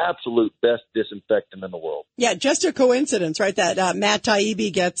the absolute best disinfectant in the world. Yeah, just a coincidence, right? That Matt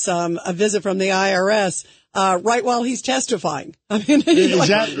Taibbi gets a visit from the IRS right while he's testifying. I mean,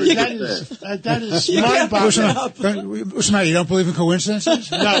 that is mind-boggling. What's the matter? You don't believe in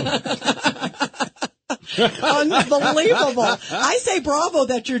coincidences? No. Unbelievable. I say bravo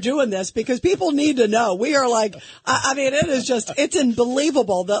that you're doing this because people need to know. We are like, I mean, it's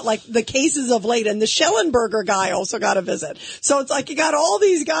unbelievable that like the cases of late, and the Schellenberger guy also got a visit. So it's like you got all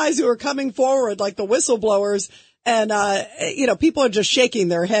these guys who are coming forward like the whistleblowers, and, people are just shaking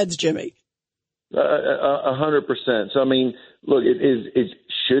their heads, Jimmy. 100%. So, I mean, look, it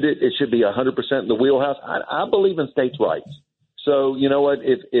should be 100% in the wheelhouse. I believe in states' rights. So, you know what?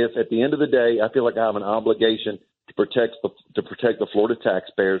 If at the end of the day, I feel like I have an obligation to protect the Florida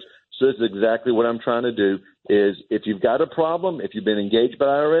taxpayers. So this is exactly what I'm trying to do. Is if you've got a problem, if you've been engaged by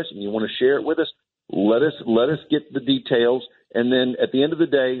IRS and you want to share it with us, let us get the details. And then at the end of the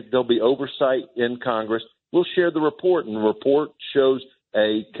day, there'll be oversight in Congress. We'll share the report, and the report shows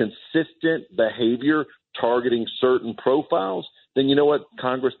a consistent behavior targeting certain profiles. Then you know what?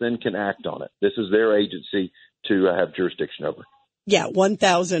 Congress then can act on it. This is their agency to have jurisdiction over. Yeah,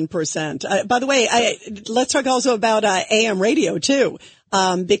 1,000%. By the way, let's talk also about AM radio too,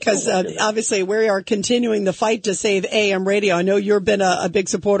 because obviously we are continuing the fight to save AM radio. I know you've been a big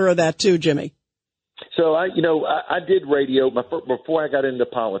supporter of that too, Jimmy. So I did radio before I got into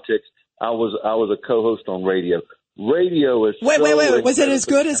politics. I was a co-host on radio. Radio is wait. Was it as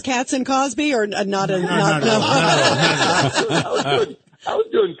good as Katz and Cosby, or not? No. I was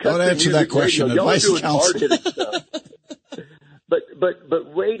doing. Don't answer that question. Advice counsel.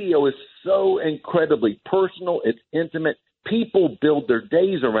 But radio is so incredibly personal. It's intimate. People build their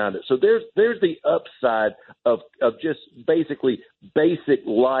days around it. So there's the upside of just basically basic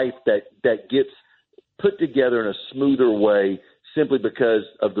life that gets put together in a smoother way, simply because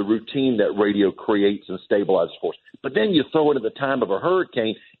of the routine that radio creates and stabilizes for us. But then you throw it at the time of a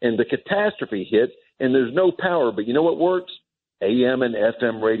hurricane and the catastrophe hits and there's no power. But you know what works? AM and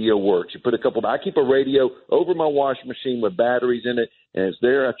FM radio works. You put I keep a radio over my washing machine with batteries in it, and it's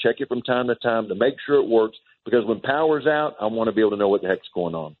there. I check it from time to time to make sure it works, because when power's out, I want to be able to know what the heck's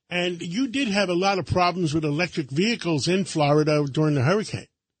going on. And you did have a lot of problems with electric vehicles in Florida during the hurricane.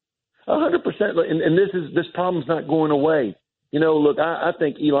 100%. And this problem's not going away. You know, look, I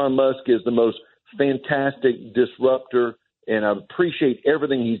think Elon Musk is the most fantastic disruptor, and I appreciate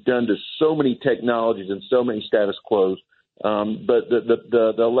everything he's done to so many technologies and so many status quos. But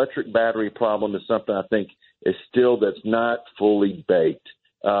the electric battery problem is something I think is that's not fully baked.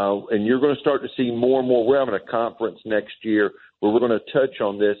 And you're going to start to see more and more. We're having a conference next year where we're going to touch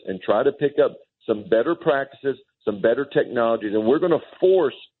on this and try to pick up some better practices, some better technologies, and we're going to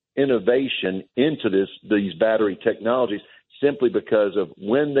force innovation into these battery technologies, simply because of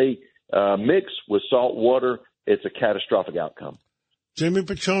when they mix with salt water, it's a catastrophic outcome. Jimmy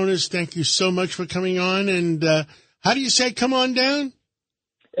Patronis, thank you so much for coming on. And how do you say come on down?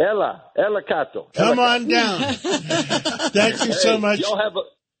 Ella Cato. Come on down. Thank you so much. Y'all have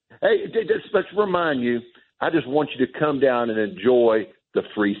just to remind you, I just want you to come down and enjoy the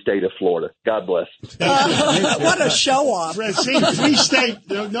free state of Florida. God bless. What a show off. Free state.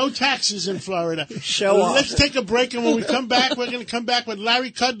 No taxes in Florida. Show off. Let's take a break, and when we come back, we're going to come back with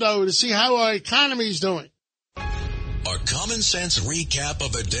Larry Kudlow to see how our economy is doing. A common sense recap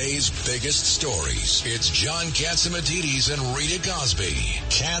of the day's biggest stories. It's John Catsimatidis and Rita Cosby.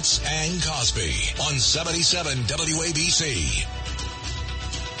 Katz and Cosby on 77 WABC.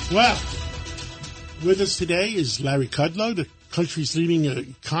 Well, with us today is Larry Kudlow, the country's leading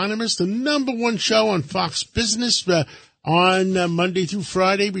economist, the number one show on Fox Business on Monday through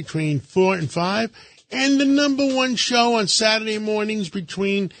Friday between 4 and 5, and the number one show on Saturday mornings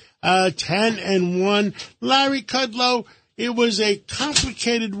between 10 and 1. Larry Kudlow, it was a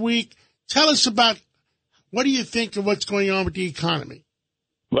complicated week. Tell us about, what do you think of what's going on with the economy?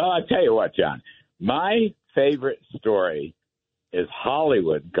 Well, I tell you what, John, my favorite story is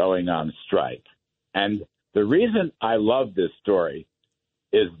Hollywood going on strike. And the reason I love this story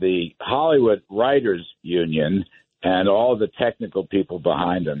is the Hollywood Writers Union and all the technical people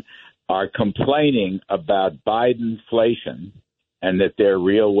behind them are complaining about Bidenflation and that their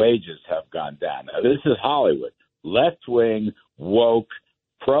real wages have gone down. Now, this is Hollywood, left-wing, woke,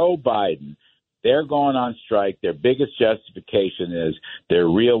 pro-Biden. They're going on strike. Their biggest justification is their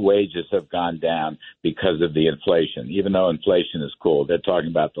real wages have gone down because of the inflation, even though inflation is cool. They're talking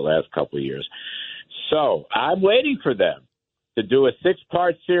about the last couple of years. So I'm waiting for them to do a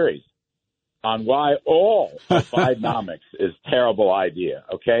 6-part series on why all of Bidenomics is a terrible idea,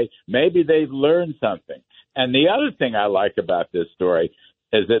 okay? Maybe they've learned something. And the other thing I like about this story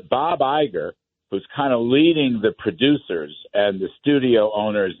is that Bob Iger, who's kind of leading the producers and the studio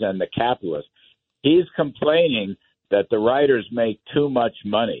owners and the capitalists, he's complaining that the writers make too much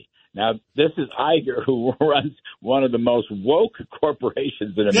money. Now, this is Iger, who runs one of the most woke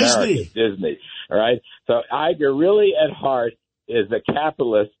corporations in America, Disney. All right? So Iger really at heart is a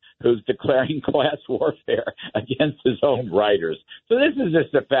capitalist who's declaring class warfare against his own writers. So this is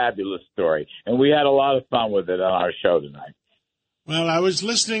just a fabulous story, and we had a lot of fun with it on our show tonight. Well, I was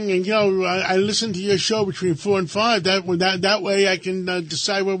listening, and, I listened to your show between 4 and 5. That way I can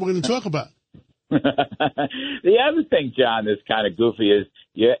decide what we're going to talk about. The other thing, John, that's kind of goofy is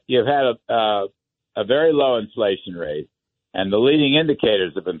you've had a very low inflation rate, and the leading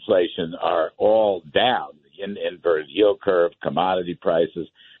indicators of inflation are all down, the inverted yield curve, commodity prices.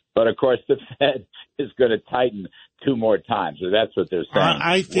 But, of course, the Fed is going to tighten 2 more times. So that's what they're saying.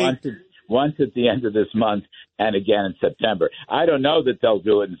 I think once at the end of this month and again in September. I don't know that they'll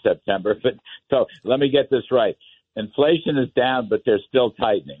do it in September. But so let me get this right. Inflation is down, but they're still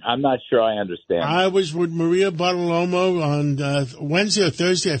tightening. I'm not sure I understand. I was with Maria Bartiromo on Wednesday or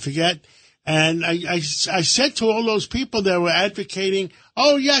Thursday, I forget. And I said to all those people that were advocating,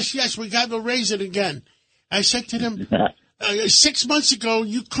 oh, yes, we got to raise it again. I said to them, 6 months ago,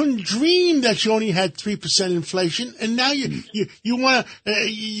 you couldn't dream that you only had 3% inflation, and now you want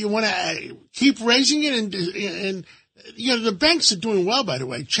to keep raising it, and the banks are doing well, by the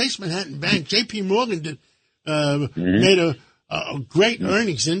way. Chase Manhattan Bank, J.P. Morgan made a great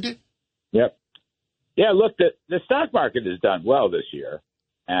earnings, didn't it? Yep. Yeah. Look, the stock market has done well this year,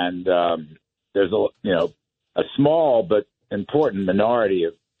 and there's a small but important minority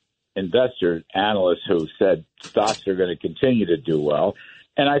of investor analysts who said stocks are going to continue to do well.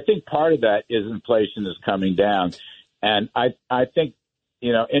 And I think part of that is inflation is coming down. And I think,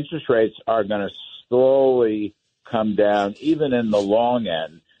 interest rates are going to slowly come down, even in the long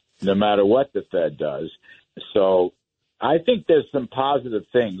end, no matter what the Fed does. So I think there's some positive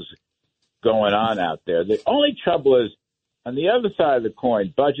things going on out there. The only trouble is, on the other side of the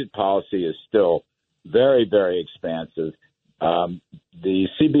coin, budget policy is still very, very expansive. The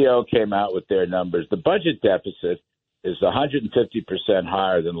CBO came out with their numbers. The budget deficit is 150%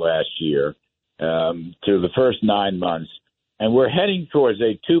 higher than last year through the first 9 months, and we're heading towards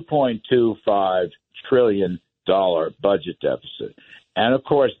a $2.25 trillion budget deficit. And, of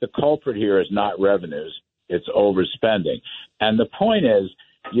course, the culprit here is not revenues. It's overspending. And the point is,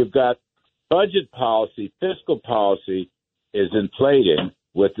 you've got budget policy, fiscal policy is inflating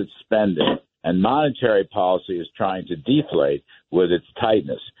with its spending, and monetary policy is trying to deflate with its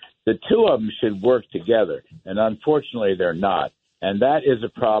tightness. The two of them should work together, and unfortunately they're not. And that is a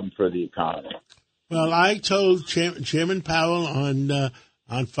problem for the economy. Well, I told Chairman Powell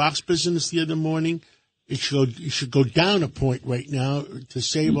on Fox Business the other morning, it should go down a point right now to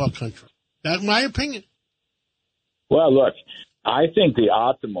save our country. That's my opinion. Well, look, I think the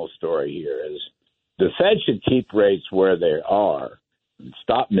optimal story here is the Fed should keep rates where they are and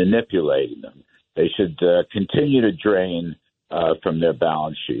stop manipulating them. They should continue to drain from their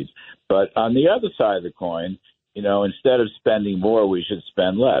balance sheets. But on the other side of the coin, instead of spending more, we should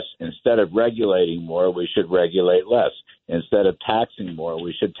spend less. Instead of regulating more, we should regulate less. Instead of taxing more,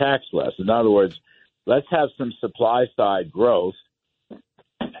 we should tax less. In other words, let's have some supply side growth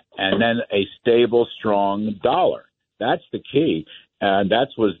and then a stable, strong dollar. That's the key. And that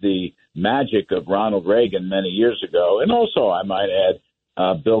was the magic of Ronald Reagan many years ago. And also, I might add,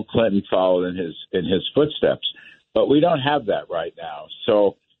 Bill Clinton followed in his footsteps. But we don't have that right now.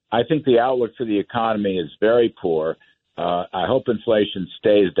 So I think the outlook for the economy is very poor. I hope inflation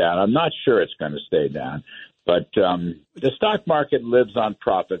stays down. I'm not sure it's going to stay down. But the stock market lives on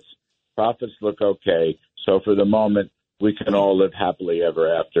profits. Profits look okay. So for the moment, we can all live happily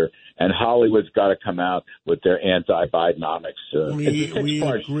ever after. And Hollywood's got to come out with their anti-Bidenomics. It's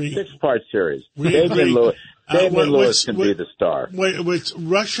a six-part series. Damian Lewis can be the star. With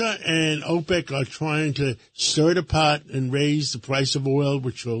Russia and OPEC are trying to stir the pot and raise the price of oil,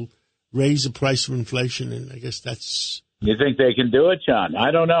 which will raise the price of inflation. And I guess that's... You think they can do it, John?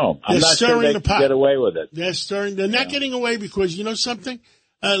 I don't know. I'm not sure they can get away with it. They're stirring. They're not getting away because, you know something,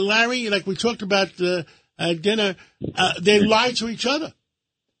 Larry, like we talked about dinner, they lie to each other.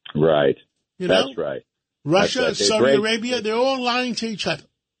 Right. That's right. Russia, That's right. Saudi Arabia, they're all lying to each other.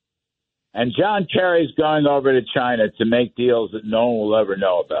 And John Kerry's going over to China to make deals that no one will ever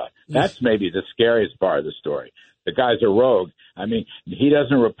know about. That's maybe the scariest part of the story. The guy's a rogue. I mean, he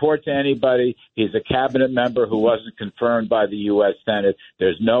doesn't report to anybody. He's a cabinet member who wasn't confirmed by the U.S. Senate.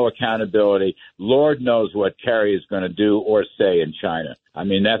 There's no accountability. Lord knows what Kerry is going to do or say in China. I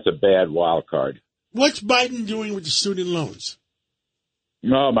mean, that's a bad wild card. What's Biden doing with the student loans?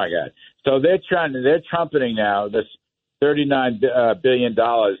 Oh, my God. So they're trumpeting now this $39 billion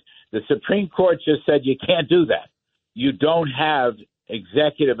The Supreme Court just said you can't do that. You don't have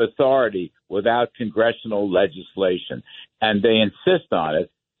executive authority without congressional legislation, and they insist on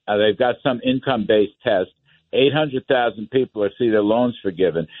it. They've got some income-based test. 800,000 people see their loans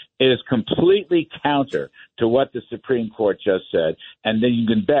forgiven. It is completely counter to what the Supreme Court just said, and then you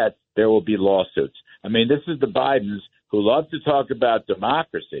can bet there will be lawsuits. I mean, this is the Bidens who love to talk about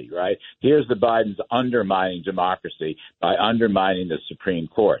democracy, right? Here's the Bidens undermining democracy by undermining the Supreme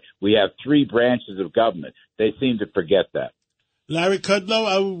Court. We have 3 branches of government. They seem to forget that. Larry Kudlow,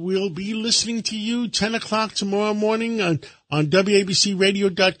 I will be listening to you 10 o'clock tomorrow morning on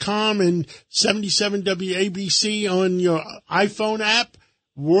WABCRadio.com and 77 WABC on your iPhone app,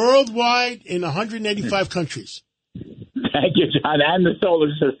 worldwide in 185 countries. Thank you, John, and the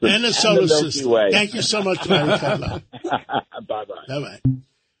solar system. And the solar system. Way. Thank you so much, Larry Kudlow. Bye-bye. Bye-bye.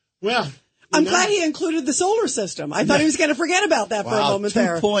 Well, I'm glad he included the solar system. I thought he was going to forget about that for a moment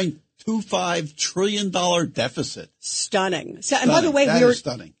there. $2.25 trillion deficit. Stunning. And by the way,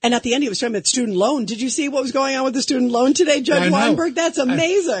 stunning. And at the end, he was talking about student loan. Did you see what was going on with the student loan today, Judge Weinberg? That's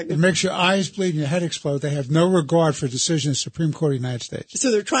amazing. It makes your eyes bleed and your head explode. They have no regard for decisions of the Supreme Court of the United States.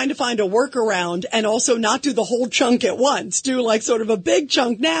 So they're trying to find a workaround and also not do the whole chunk at once. Do like sort of a big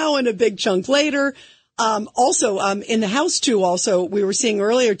chunk now and a big chunk later. Also, in the House too, also, we were seeing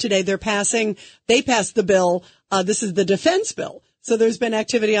earlier today, they passed the bill. This is the defense bill. So there's been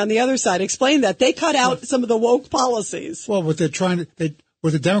activity on the other side. Explain that. They cut out some of the woke policies. Well, what the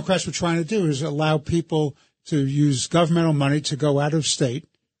Democrats were trying to do is allow people to use governmental money to go out of state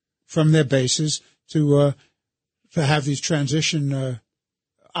from their bases to have these transition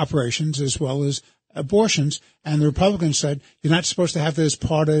operations as well as abortions. And the Republicans said, you're not supposed to have that as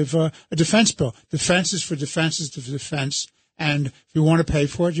part of a defense bill. Defense is for defense. And if you want to pay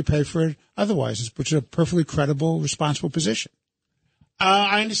for it, you pay for it otherwise, which is a perfectly credible, responsible position.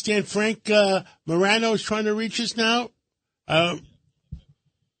 I understand Frank Morano is trying to reach us now. Perfect.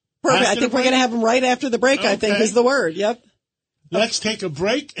 I think we're going to have him right after the break, okay. I think is the word. Yep. Let's take a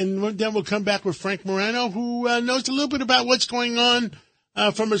break, and then we'll come back with Frank Morano, who knows a little bit about what's going on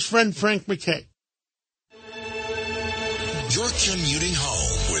from his friend Frank McKay. You're commuting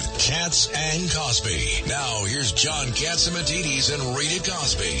home with Katz and Cosby. Now, here's John Katzimatidis and Rita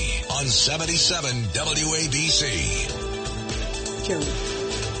Cosby on 77 WABC.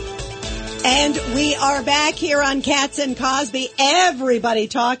 And we are back here on Katz and Cosby. Everybody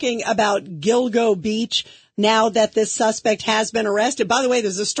talking about Gilgo Beach now that this suspect has been arrested. By the way,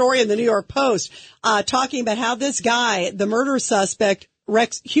 there's a story in the New York Post talking about how this guy, the murder suspect,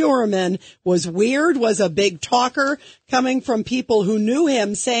 Rex Heuermann, was weird, was a big talker, coming from people who knew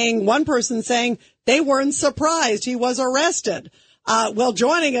him, one person saying they weren't surprised he was arrested. Well,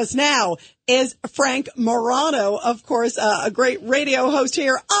 joining us now is Frank Morano, of course, a great radio host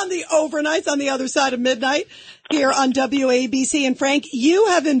here on the overnights on the other side of midnight here on WABC. And Frank, you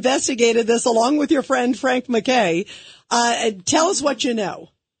have investigated this along with your friend Frank McKay. Tell us what you know.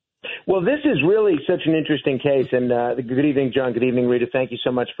 Well, this is really such an interesting case. And good evening, John. Good evening, Rita. Thank you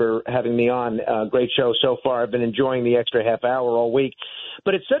so much for having me on. Great show so far. I've been enjoying the extra half hour all week.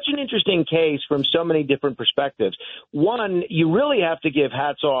 But it's such an interesting case from so many different perspectives. One, you really have to give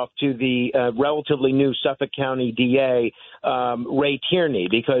hats off to the relatively new Suffolk County DA, Ray Tierney,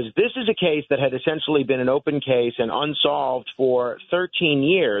 because this is a case that had essentially been an open case and unsolved for 13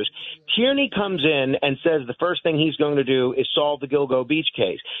 years. Tierney comes in and says the first thing he's going to do is solve the Gilgo Beach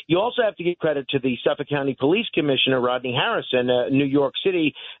case. You also have to give credit to the Suffolk County Police Commissioner, Rodney Harrison, New York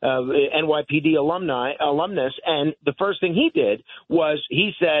City NYPD alumnus, and the first thing he did was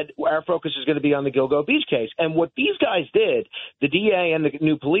he said, our focus is going to be on the Gilgo Beach case. And what these guys did, the DA and the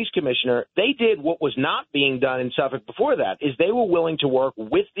new police commissioner, they did what was not being done in Suffolk before that, is they were willing to work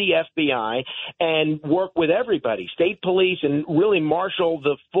with the FBI and work with everybody, state police, and really marshal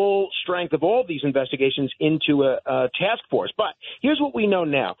the full strength of all these investigations into a task force. But here's what we know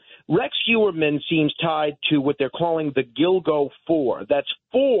now. Rex Heuermann seems tied to what they're calling the Gilgo 4. That's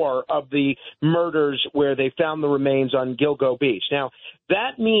 4 of the murders where they found the remains on Gilgo Beach. Now,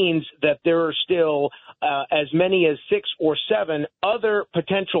 that means that there are still as many as 6 or 7 other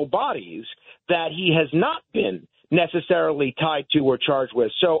potential bodies that he has not been necessarily tied to or charged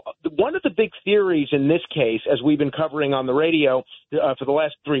with. So one of the big theories in this case, as we've been covering on the radio for the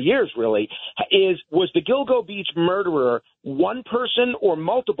last 3 years, really, was the Gilgo Beach murderer one person or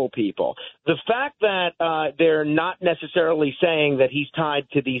multiple people? The fact that they're not necessarily saying that he's tied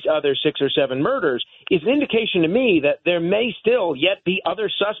to these other 6 or 7 murders is an indication to me that there may still yet be other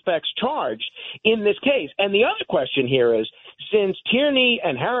suspects charged in this case. And the other question here is, since Tierney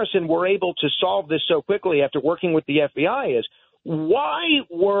and Harrison were able to solve this so quickly after working with the FBI, is why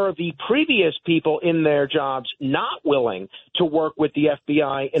were the previous people in their jobs not willing to work with the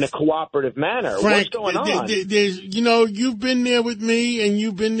FBI in a cooperative manner? Frank, What's going on? You've been there with me, and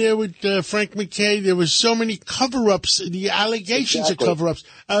you've been there with Frank McKay. There were so many cover-ups, the allegations of cover-ups.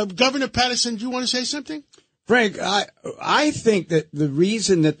 Governor Patterson, do you want to say something? Frank, I think that the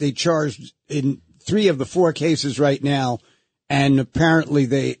reason that they charged in 3 of the 4 cases right now, and apparently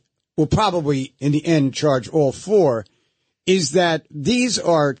they will probably in the end charge all 4, is that these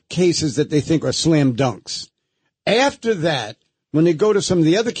are cases that they think are slam dunks. After that, when they go to some of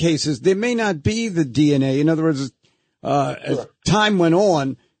the other cases, there may not be the DNA. In other words, as time went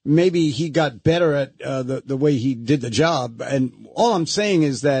on, maybe he got better at the way he did the job. And all I'm saying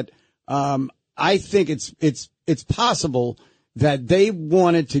is that I think it's possible that they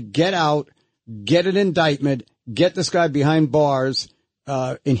wanted to get out, get an indictment, get this guy behind bars.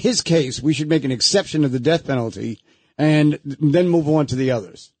 In his case, we should make an exception of the death penalty and then move on to the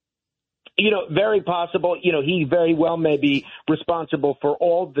others. Very possible. He very well may be responsible for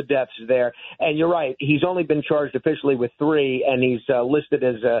all the deaths there. And you're right. He's only been charged officially with 3, and he's listed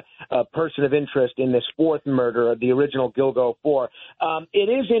as a person of interest in this 4th murder, the original Gilgo 4. It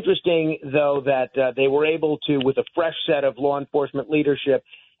is interesting, though, that they were able to, with a fresh set of law enforcement leadership,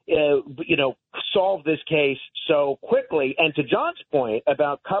 solve this case so quickly. And to John's point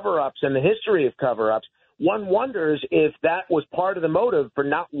about cover-ups and the history of cover-ups, one wonders if that was part of the motive for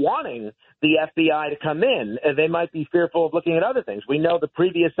not wanting the FBI to come in. They might be fearful of looking at other things. We know the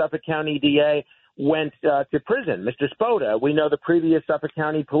previous Suffolk County DA went to prison, Mr. Spoda. We know the previous Suffolk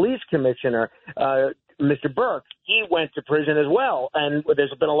County Police Commissioner, Mr. Burke, he went to prison as well. And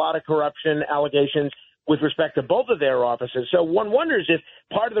there's been a lot of corruption allegations with respect to both of their offices. So one wonders if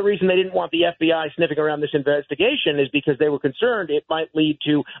part of the reason they didn't want the FBI sniffing around this investigation is because they were concerned it might lead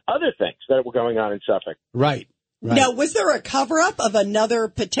to other things that were going on in Suffolk. Right. Now, was there a cover-up of another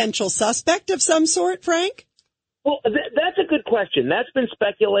potential suspect of some sort, Frank? Well, that's a good question. That's been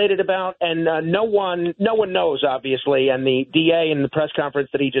speculated about, and no one knows, obviously. And the DA in the press conference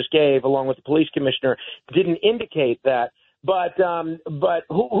that he just gave, along with the police commissioner, didn't indicate that. But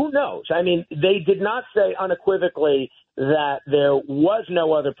who knows? I mean, they did not say unequivocally that there was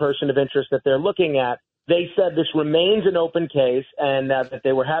no other person of interest that they're looking at. They said this remains an open case, and that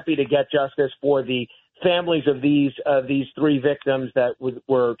they were happy to get justice for the families of these 3 victims that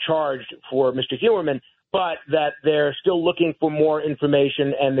were charged for Mr. Hewerman, but that they're still looking for more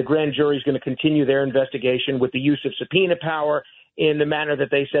information, and the grand jury is going to continue their investigation with the use of subpoena power in the manner that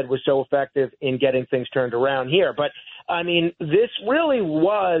they said was so effective in getting things turned around here. But, I mean, this really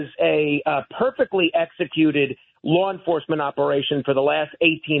was a perfectly executed law enforcement operation for the last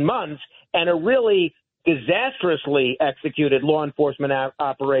 18 months and a really disastrously executed law enforcement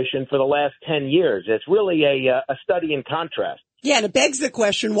operation for the last 10 years. It's really a study in contrast. Yeah, and it begs the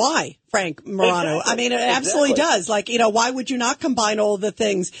question, why, Frank Morano? Exactly. I mean, it absolutely does. Like, why would you not combine all the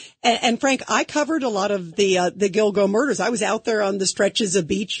things? And Frank, I covered a lot of the Gilgo murders. I was out there on the stretches of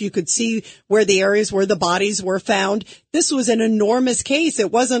beach. You could see where the areas where the bodies were found. This was an enormous case.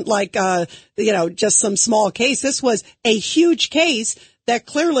 It wasn't like, just some small case. This was a huge case that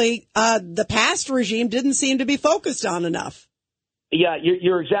clearly, the past regime didn't seem to be focused on enough. Yeah,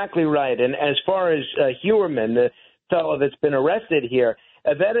 you're exactly right. And as far as Hewerman, the fellow that's been arrested here,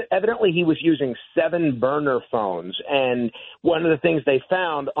 evidently he was using 7 burner phones. And one of the things they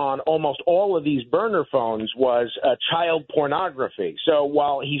found on almost all of these burner phones was child pornography. So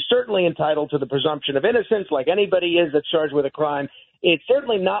while he's certainly entitled to the presumption of innocence, like anybody is that's charged with a crime, it's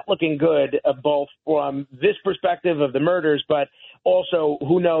certainly not looking good, both from this perspective of the murders, but also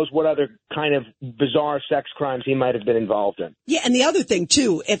who knows what other kind of bizarre sex crimes he might have been involved in. Yeah, and the other thing,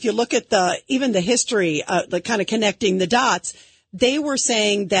 too, if you look at even the history, kind of connecting the dots, they were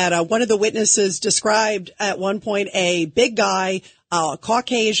saying that one of the witnesses described at one point a big guy,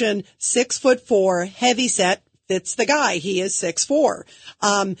 Caucasian, 6'4", heavy set. It's the guy. He is 6'4".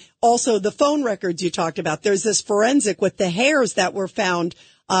 Also, the phone records you talked about. There's this forensic with the hairs that were found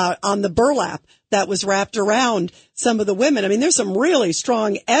on the burlap that was wrapped around some of the women. I mean, there's some really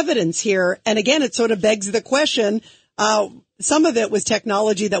strong evidence here. And again, it sort of begs the question. Some of it was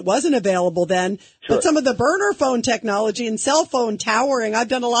technology that wasn't available then, sure, but some of the burner phone technology and cell phone towering, I've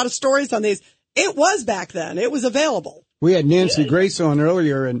done a lot of stories on these. It was back then. It was available. We had Nancy Grace on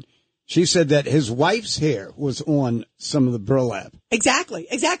earlier, and she said that his wife's hair was on some of the burlap. Exactly.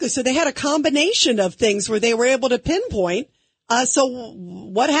 So they had a combination of things where they were able to pinpoint. So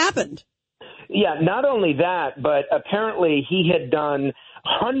what happened? Yeah, not only that, but apparently he had done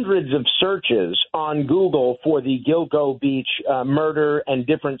hundreds of searches on Google for the Gilgo Beach murder and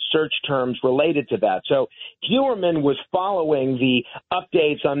different search terms related to that. So Heuermann was following the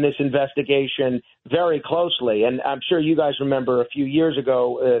updates on this investigation very closely. And I'm sure you guys remember a few years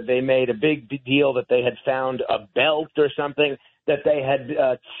ago, they made a big deal that they had found a belt or something that they had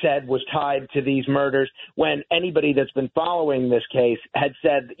said was tied to these murders, when anybody that's been following this case had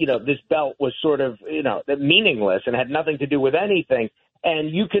said, this belt was sort of, meaningless and had nothing to do with anything. And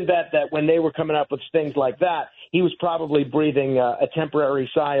you can bet that when they were coming up with things like that, he was probably breathing a temporary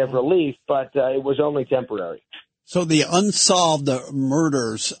sigh of relief, but it was only temporary. So the unsolved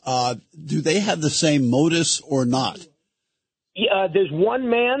murders, do they have the same modus or not? There's one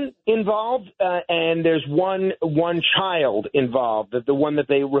man involved, and there's one child involved, the one that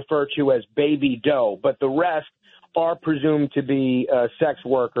they refer to as Baby Doe. But the rest are presumed to be sex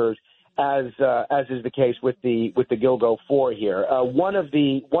workers, as is the case with the Gilgo Four here. One of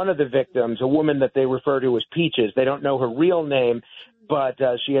the victims, a woman that they refer to as Peaches. They don't know her real name, but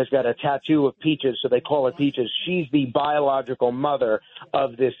she has got a tattoo of peaches, so they call her Peaches. She's the biological mother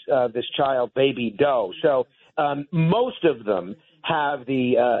of this child, Baby Doe. So. Most of them have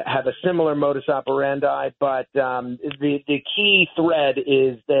a similar modus operandi, but the key thread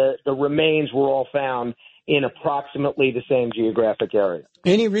is the remains were all found in approximately the same geographic area.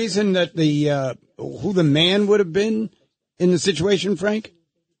 Any reason that who the man would have been in the situation, Frank?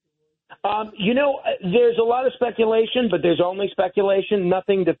 There's a lot of speculation, but there's only speculation,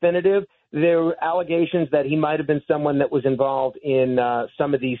 nothing definitive. There were allegations that he might have been someone that was involved in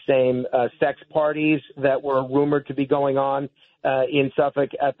some of these same sex parties that were rumored to be going on in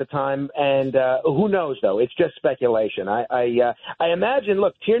Suffolk at the time. And who knows, though? It's just speculation. I imagine,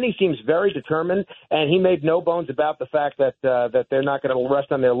 look, Tierney seems very determined, and he made no bones about the fact that they're not going to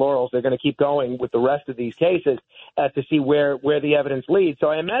rest on their laurels. They're going to keep going with the rest of these cases to see where the evidence leads. So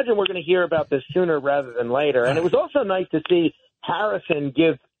I imagine we're going to hear about this sooner rather than later. And it was also nice to see Harrison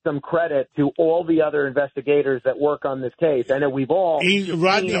give some credit to all the other investigators that work on this case. I know we've all...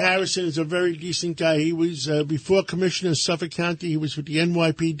 Rodney Harrison is a very decent guy. He was, before Commissioner of Suffolk County, he was with the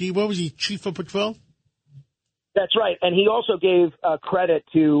NYPD. What was he, Chief of Patrol? That's right. And he also gave credit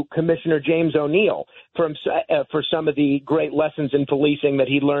to Commissioner James O'Neill for some of the great lessons in policing that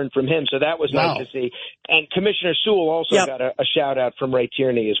he learned from him. So that was nice to see. And Commissioner Sewell also got a shout-out from Ray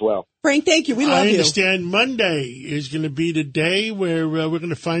Tierney as well. Frank, thank you. We love you. I understand Monday is going to be the day where we're going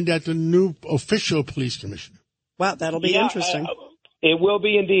to find out the new official police commissioner. Wow, that'll be interesting. It will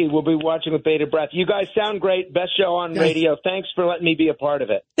be indeed. We'll be watching with bated breath. You guys sound great. Best show on radio. Thanks for letting me be a part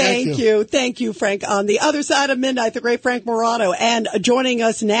of it. Thank you. Thank you, Frank. On the other side of midnight, the great Frank Morano. And joining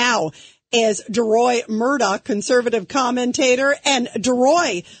us now is DeRoy Murdoch, conservative commentator. And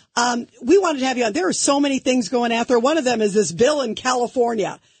DeRoy, we wanted to have you on. There are so many things going out there. One of them is this bill in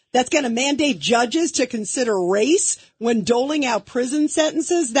California that's going to mandate judges to consider race when doling out prison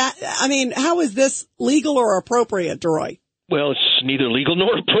sentences. How is this legal or appropriate, DeRoy? Well, it's neither legal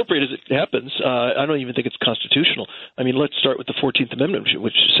nor appropriate as it happens. I don't even think it's constitutional. I mean, let's start with the 14th Amendment,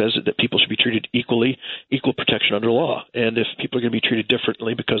 which says that people should be treated equally, equal protection under law. And if people are going to be treated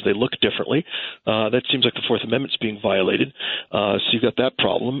differently because they look differently, that seems like the Fourth Amendment's being violated. So you've got that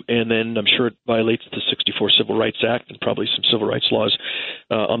problem. And then I'm sure it violates the 64 Civil Rights Act and probably some civil rights laws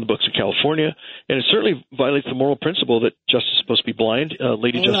on the books in California. And it certainly violates the moral principle that justice is supposed to be blind.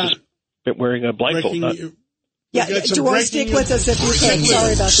 Lady Justice wearing a blindfold. DeRoy, stick with us if you can.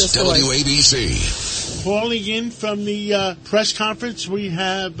 Sorry about this. WABC. Calling in from the press conference, we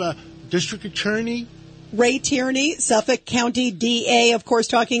have District Attorney Ray Tierney, Suffolk County DA, of course,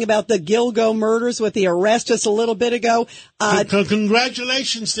 talking about the Gilgo murders with the arrest just a little bit ago.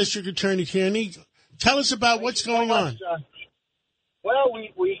 Congratulations, District Attorney Tierney. Tell us about what's going on. Well,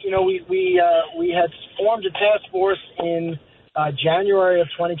 we had formed a task force in January of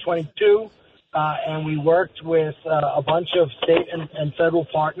 2022. And we worked with a bunch of state and federal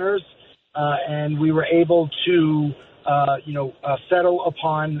partners, and we were able to, settle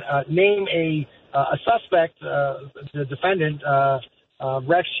upon, name a suspect, the defendant,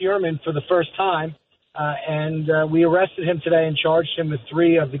 Rex Heuermann, for the first time, and we arrested him today and charged him with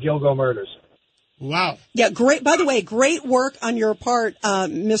 3 of the Gilgo murders. Wow. Yeah, great. By the way, great work on your part,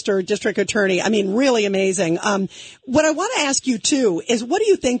 Mr. District Attorney. I mean, really amazing. What I want to ask you, too, is what do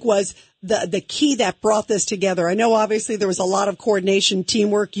you think was the key that brought this together? I know, obviously, there was a lot of coordination,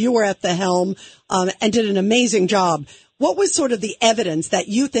 teamwork. You were at the helm and did an amazing job. What was sort of the evidence that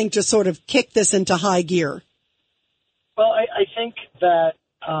you think just sort of kicked this into high gear? Well, I think that,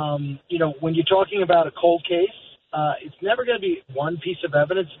 when you're talking about a cold case, it's never going to be one piece of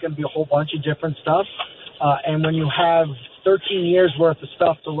evidence. It's going to be a whole bunch of different stuff. And when you have 13 years worth of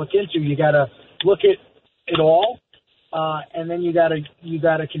stuff to look into. You got to look at it all, and then you got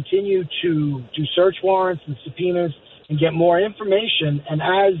to continue to do search warrants and subpoenas and get more information. And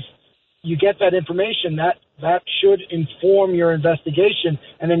as you get that information, that should inform your investigation,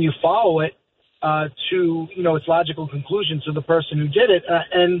 and then you follow it to its logical conclusion to the person who did it.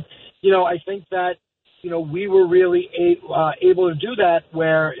 And I think that we were really able to do that,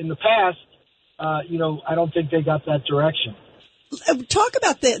 where in the past, I don't think they got that direction. Talk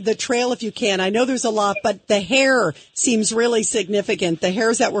about the trail if you can. I know there's a lot, but the hair seems really significant. The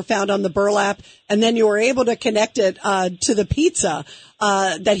hairs that were found on the burlap, and then you were able to connect it to the pizza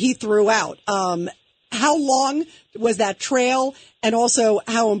that he threw out. How long was that trail, and also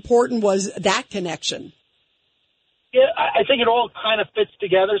how important was that connection? Yeah, I think it all kind of fits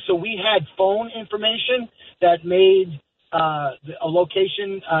together. So we had phone information that made a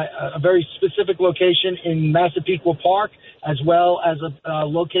location, a very specific location in Massapequa Park, as well as a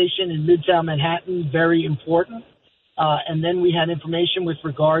location in Midtown Manhattan, very important. And then we had information with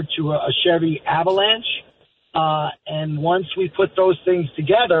regard to a Chevy Avalanche. And once we put those things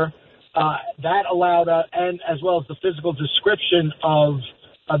together, that allowed us, and as well as the physical description of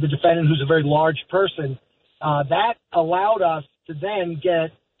the defendant, who's a very large person, that allowed us to then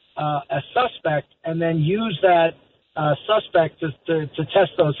get a suspect and then use that suspect to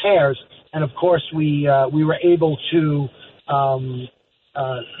test those hairs. And of course, we were able to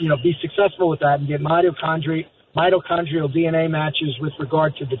be successful with that and get mitochondrial DNA matches with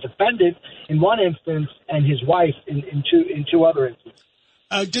regard to the defendant in one instance and his wife in two other instances.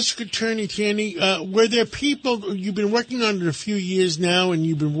 District Attorney Tanny, were there people, you've been working on it a few years now, and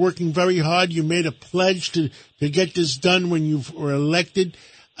you've been working very hard. You made a pledge to get this done when you were elected.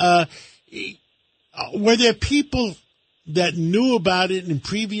 Were there people that knew about it in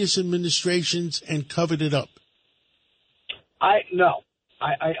previous administrations and covered it up? No,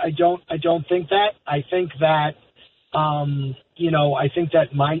 I don't think that. I think that, I think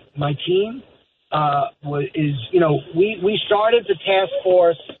that my team, we started the task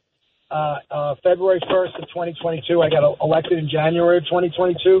force February 1st of 2022. I got elected in January of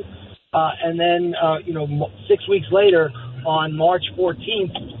 2022. And then, 6 weeks later, on March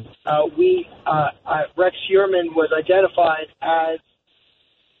 14th, Rex Uriman was identified as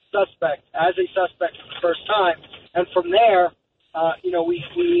a suspect for the first time. And from there,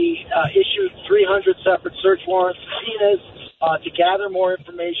 we issued 300 separate search warrants, subpoenas, to gather more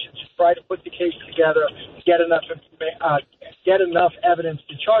information, to try to put the case together, get enough evidence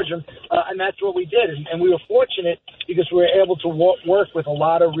to charge him, and that's what we did. And we were fortunate because we were able to work with a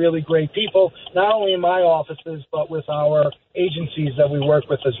lot of really great people, not only in my offices, but with our agencies that we work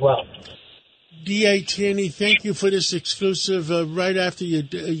with as well. D.A. Tanny, thank you for this exclusive right after your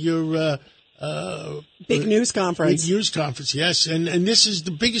big news conference. Big news conference, yes. And this is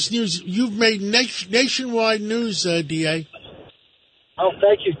the biggest news. You've made nationwide news, D.A. Oh,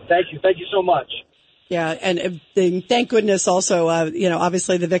 thank you. Thank you so much. Yeah, and thank goodness also,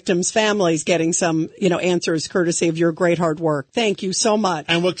 obviously the victims' families getting some, answers courtesy of your great hard work. Thank you so much.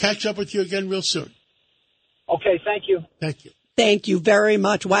 And we'll catch up with you again real soon. Okay, thank you. Thank you. Thank you very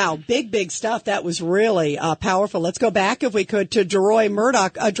much. Wow, big stuff. That was really powerful. Let's go back, if we could, to DeRoy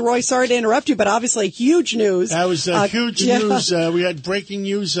Murdoch. DeRoy, sorry to interrupt you, but obviously huge news. That was huge news. We had breaking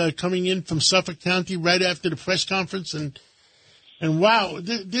news coming in from Suffolk County right after the press conference, and wow,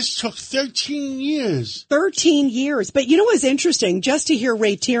 this took 13 years. 13 years. But what's interesting, just to hear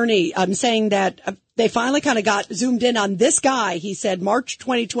Ray Tierney saying that they finally kind of got zoomed in on this guy. He said March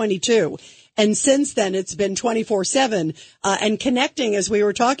 2022. And since then, it's been 24/7, and connecting, as we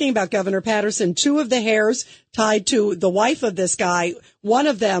were talking about, Governor Patterson, 2 of the hairs tied to the wife of this guy, one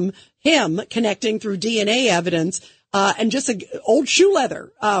of them, him, connecting through DNA evidence, and just old shoe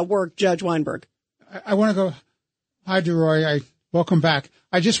leather work, Judge Weinberg. I want to go, hi, DeRoy, welcome back.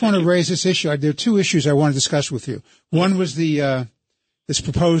 I just want to raise this issue. There are 2 issues I want to discuss with you. One was the this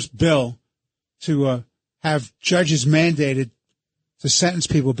proposed bill to have judges mandated to sentence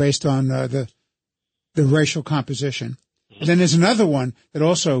people based on the racial composition. And then there's another one that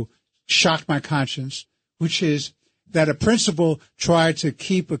also shocked my conscience, which is that a principal tried to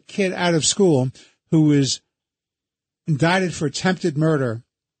keep a kid out of school who was indicted for attempted murder,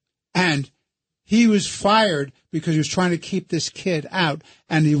 and he was fired because he was trying to keep this kid out.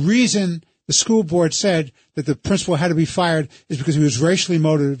 And the reason the school board said that the principal had to be fired is because he was racially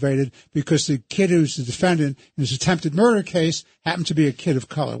motivated, because the kid who's the defendant in his attempted murder case happened to be a kid of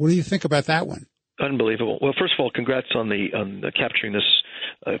color. What do you think about that one? Unbelievable. Well, first of all, congrats on the capturing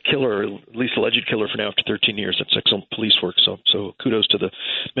this killer, at least alleged killer, for now after 13 years. That's excellent police work. So kudos to the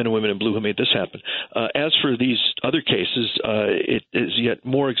men and women in blue who made this happen. As for these other cases, it is yet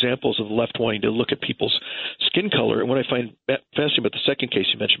more examples of the left wanting to look at people's skin color. And what I find fascinating about the second case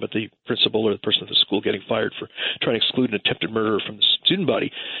you mentioned about the principal or the person at the school getting fired for trying to exclude an attempted murderer from the student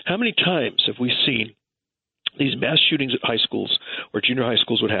body, how many times have we seen these mass shootings at high schools or junior high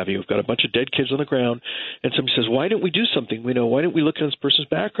schools, what have you? We've got a bunch of dead kids on the ground, and somebody says, why don't we do something? Why don't we look at this person's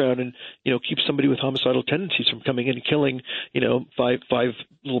background and, keep somebody with homicidal tendencies from coming in and killing, five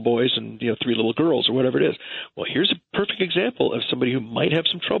little boys and, 3 little girls or whatever it is? Well, here's a perfect example of somebody who might have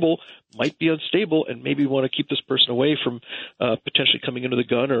some trouble, might be unstable, and maybe want to keep this person away from potentially coming into the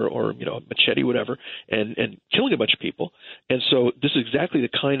gun or a machete, whatever, and killing a bunch of people. And so this is exactly the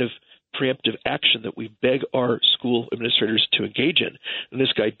kind of preemptive action that we beg our school administrators to engage in. And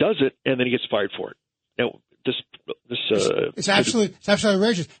this guy does it, and then he gets fired for it. Now, it's absolutely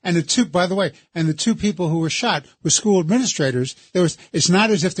outrageous. And the two people who were shot were school administrators. It's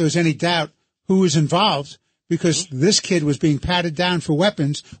not as if there was any doubt who was involved, because this kid was being patted down for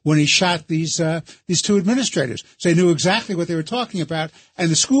weapons when he shot these two administrators. So they knew exactly what they were talking about. And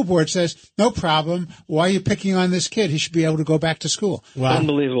the school board says, no problem. Why are you picking on this kid? He should be able to go back to school. Wow.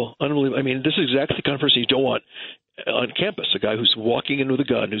 Unbelievable. I mean, this is exactly the kind of person you don't want on campus, a guy who's walking in with a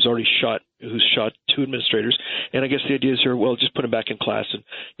gun, who's shot 2 administrators. And I guess the idea is here, well, just put him back in class and,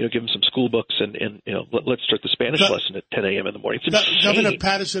 give him some school books and let's start the Spanish lesson at 10 a.m. in the morning. Governor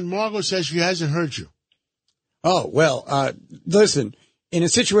Patterson, Margot says she hasn't heard you. Oh, well, listen, in a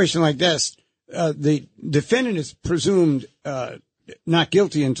situation like this, the defendant is presumed not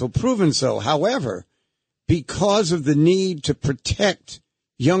guilty until proven so. However, because of the need to protect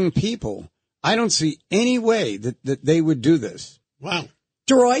young people, I don't see any way that they would do this. Wow.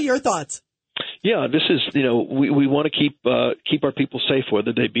 DeRoy, your thoughts? Yeah, this is, we want to keep our people safe,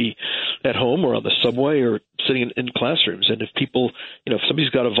 whether they be at home or on the subway or sitting in classrooms. And if people, if somebody's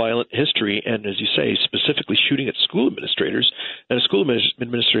got a violent history and, as you say, specifically shooting at school administrators, and a school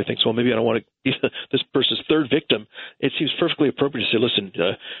administrator thinks, well, maybe I don't want to be this person's third victim, it seems perfectly appropriate to say, listen,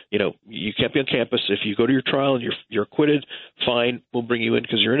 you can't be on campus. If you go to your trial and you're acquitted, fine, we'll bring you in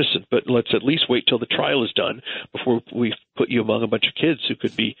because you're innocent. But let's at least wait till the trial is done before we put you among a bunch of kids who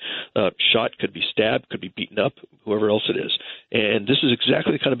could be shot, could be stabbed, could be beaten up, whoever else it is. And this is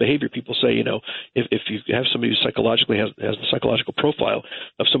exactly the kind of behavior people say, if you have somebody who psychologically has the psychological profile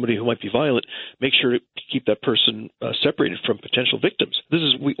of somebody who might be violent, make sure to keep that person separated from potential victims. This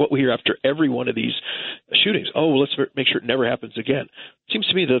is what we hear after every one of these shootings. Oh, well, let's make sure it never happens again. It seems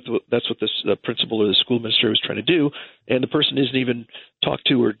to me that that's what the principal or the school administrator was trying to do, and the person isn't even talked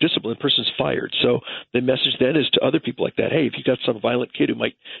to or disciplined. The person's fired. So the message then is to other people like that, hey, if you got some violent kid who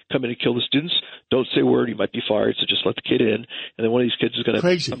might come in and kill the students, don't say a word. You might be fired, so just let the kid in. And then one of these kids is going to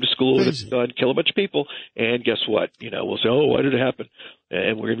come to school with a gun, kill a bunch of people, and guess what? We'll say, oh, why did it happen?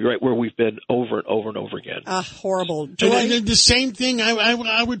 And we're going to be right where we've been over and over and over again. Horrible. And the same thing,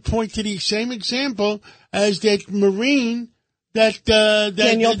 I would point to the same example as that Marine that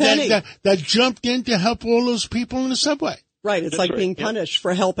jumped in to help all those people in the subway. Right. It's being punished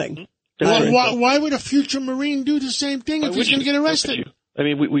for helping. Why would a future Marine do the same thing if he's going to get arrested? I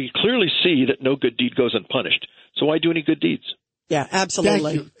mean, we clearly see that no good deed goes unpunished. So why do any good deeds? Yeah,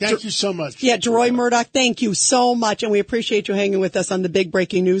 absolutely. Thank you so much. Yeah, DeRoy Murdoch, thank you so much. And we appreciate you hanging with us on the big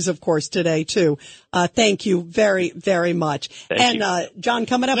breaking news, of course, today, too. Thank you very, very much. Thank you. John,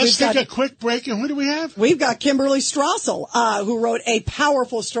 coming up, let's take a quick break. And who do we have? We've got Kimberly Strassel, who wrote a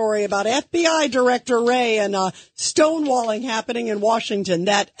powerful story about FBI Director Wray and stonewalling happening in Washington.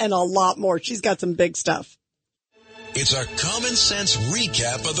 That and a lot more. She's got some big stuff. It's a common sense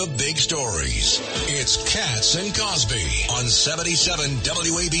recap of the big stories. It's Katz and Cosby on 77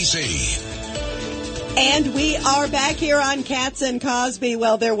 WABC. And we are back here on Katz and Cosby.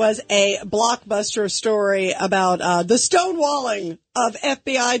 Well, there was a blockbuster story about the stonewalling of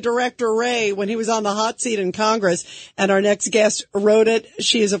FBI Director Wray when he was on the hot seat in Congress. And our next guest wrote it.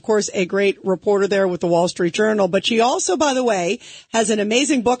 She is, of course, a great reporter there with the Wall Street Journal. But she also, by the way, has an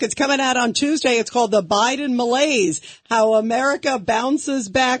amazing book. It's coming out on Tuesday. It's called The Biden Malaise, How America Bounces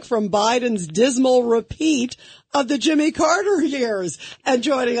Back from Biden's Dismal Repeat of the Jimmy Carter years. And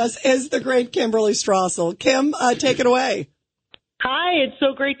joining us is the great Kimberly Strassel. Kim, take it away. Hi, it's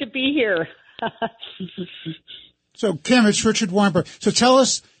so great to be here. So, Kim, it's Richard Weinberg. So tell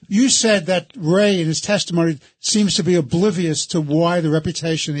us, you said that Wray in his testimony seems to be oblivious to why the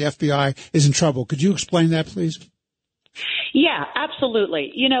reputation of the FBI is in trouble. Could you explain that, please? Yeah,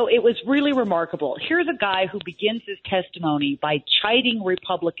 absolutely. It was really remarkable. Here's a guy who begins his testimony by chiding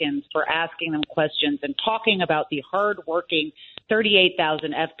Republicans for asking them questions and talking about the hardworking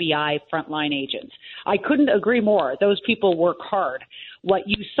 38,000 FBI frontline agents. I couldn't agree more. Those people work hard. What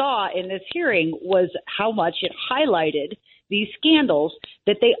you saw in this hearing was how much it highlighted these scandals,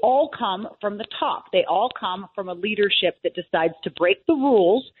 that they all come from the top. They all come from a leadership that decides to break the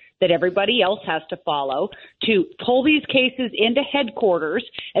rules that everybody else has to follow, to pull these cases into headquarters,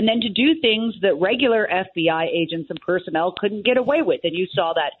 and then to do things that regular FBI agents and personnel couldn't get away with. And you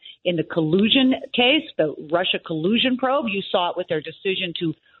saw that in the collusion case, the Russia collusion probe. You saw it with their decision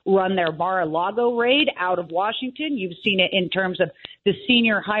to run their Mar-a-Lago raid out of Washington. You've seen it in terms of the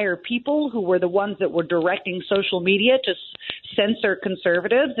senior higher people who were the ones that were directing social media to censor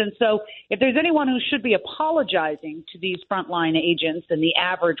conservatives. And so if there's anyone who should be apologizing to these frontline agents and the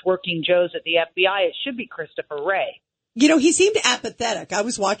average working Joes at the FBI, it should be Christopher Wray. He seemed apathetic. I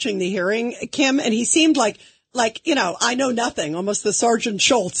was watching the hearing, Kim, and he seemed like, I know nothing, almost the Sergeant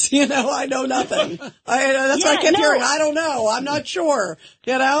Schultz, I know nothing. That's what I kept hearing. I don't know. I'm not sure.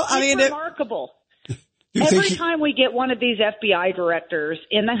 It's remarkable. Every time we get one of these FBI directors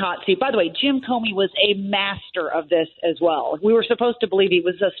in the hot seat, by the way, Jim Comey was a master of this as well. We were supposed to believe he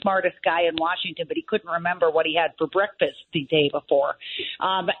was the smartest guy in Washington, but he couldn't remember what he had for breakfast the day before.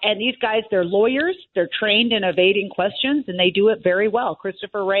 And these guys, they're lawyers. They're trained in evading questions, and they do it very well.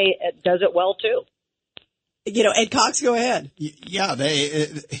 Christopher Wray does it well, too. Ed Cox, go ahead. Yeah,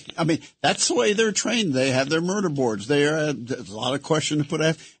 that's the way they're trained. They have their murder boards. There's a lot of questions to put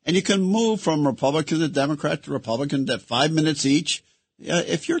out. And you can move from Republican to Democrat to Republican at 5 minutes each.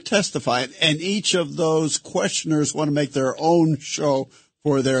 If you're testifying, and each of those questioners want to make their own show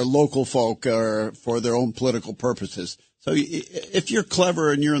for their local folk or for their own political purposes. So if you're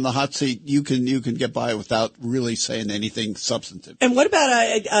clever and you're in the hot seat, you can get by without really saying anything substantive. And what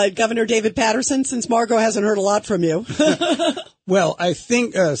about Governor David Patterson, since Margot hasn't heard a lot from you? Well, I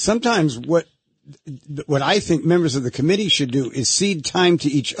think sometimes what I think members of the committee should do is cede time to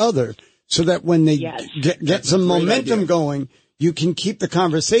each other so that when they get some momentum going, you can keep the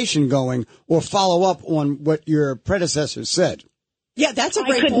conversation going or follow up on what your predecessors said. Yeah, that's a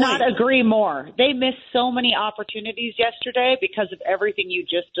great point. I could not agree more. They missed so many opportunities yesterday because of everything you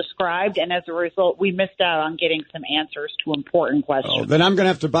just described, and as a result, we missed out on getting some answers to important questions. Oh, then I'm going to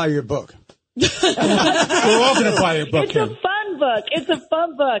have to buy your book. We're all going to buy your book. It's a fun book. It's a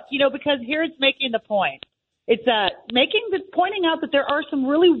fun book, because here it's making the point. It's pointing out that there are some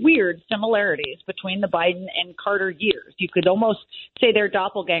really weird similarities between the Biden and Carter years. You could almost say they're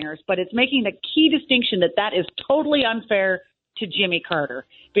doppelgangers, but it's making the key distinction that is totally unfair to Jimmy Carter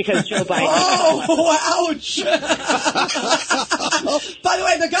because Joe Biden. Oh, ouch. By the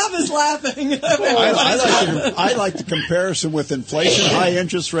way, the gov is laughing. I like the comparison with inflation, high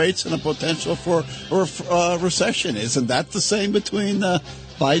interest rates, and a potential for recession. Isn't that the same between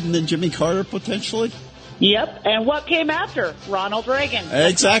Biden and Jimmy Carter potentially? Yep. And what came after? Ronald Reagan.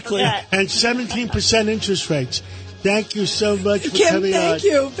 Exactly. And 17% interest rates. Thank you so much for Kim, coming on. Thank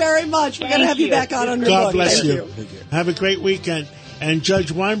you very much. We're going to have you back on your God book. bless Thank you. Have a great weekend. And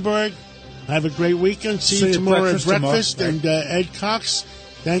Judge Weinberg, have a great weekend. See you tomorrow at breakfast. Tomorrow. And Ed Cox,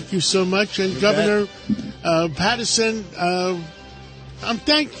 thank you so much. And Governor Patterson,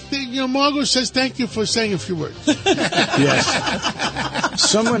 Margot says thank you for saying a few words. Yes.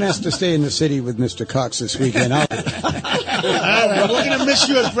 Someone has to stay in the city with Mr. Cox this weekend. All right, we're going to miss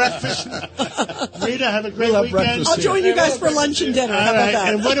you at breakfast. Rita, have a great weekend. I'll join you guys for lunch and dinner. How about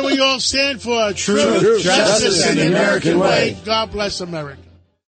that? And what do we all stand for? Truth, justice, and the American way. God bless America.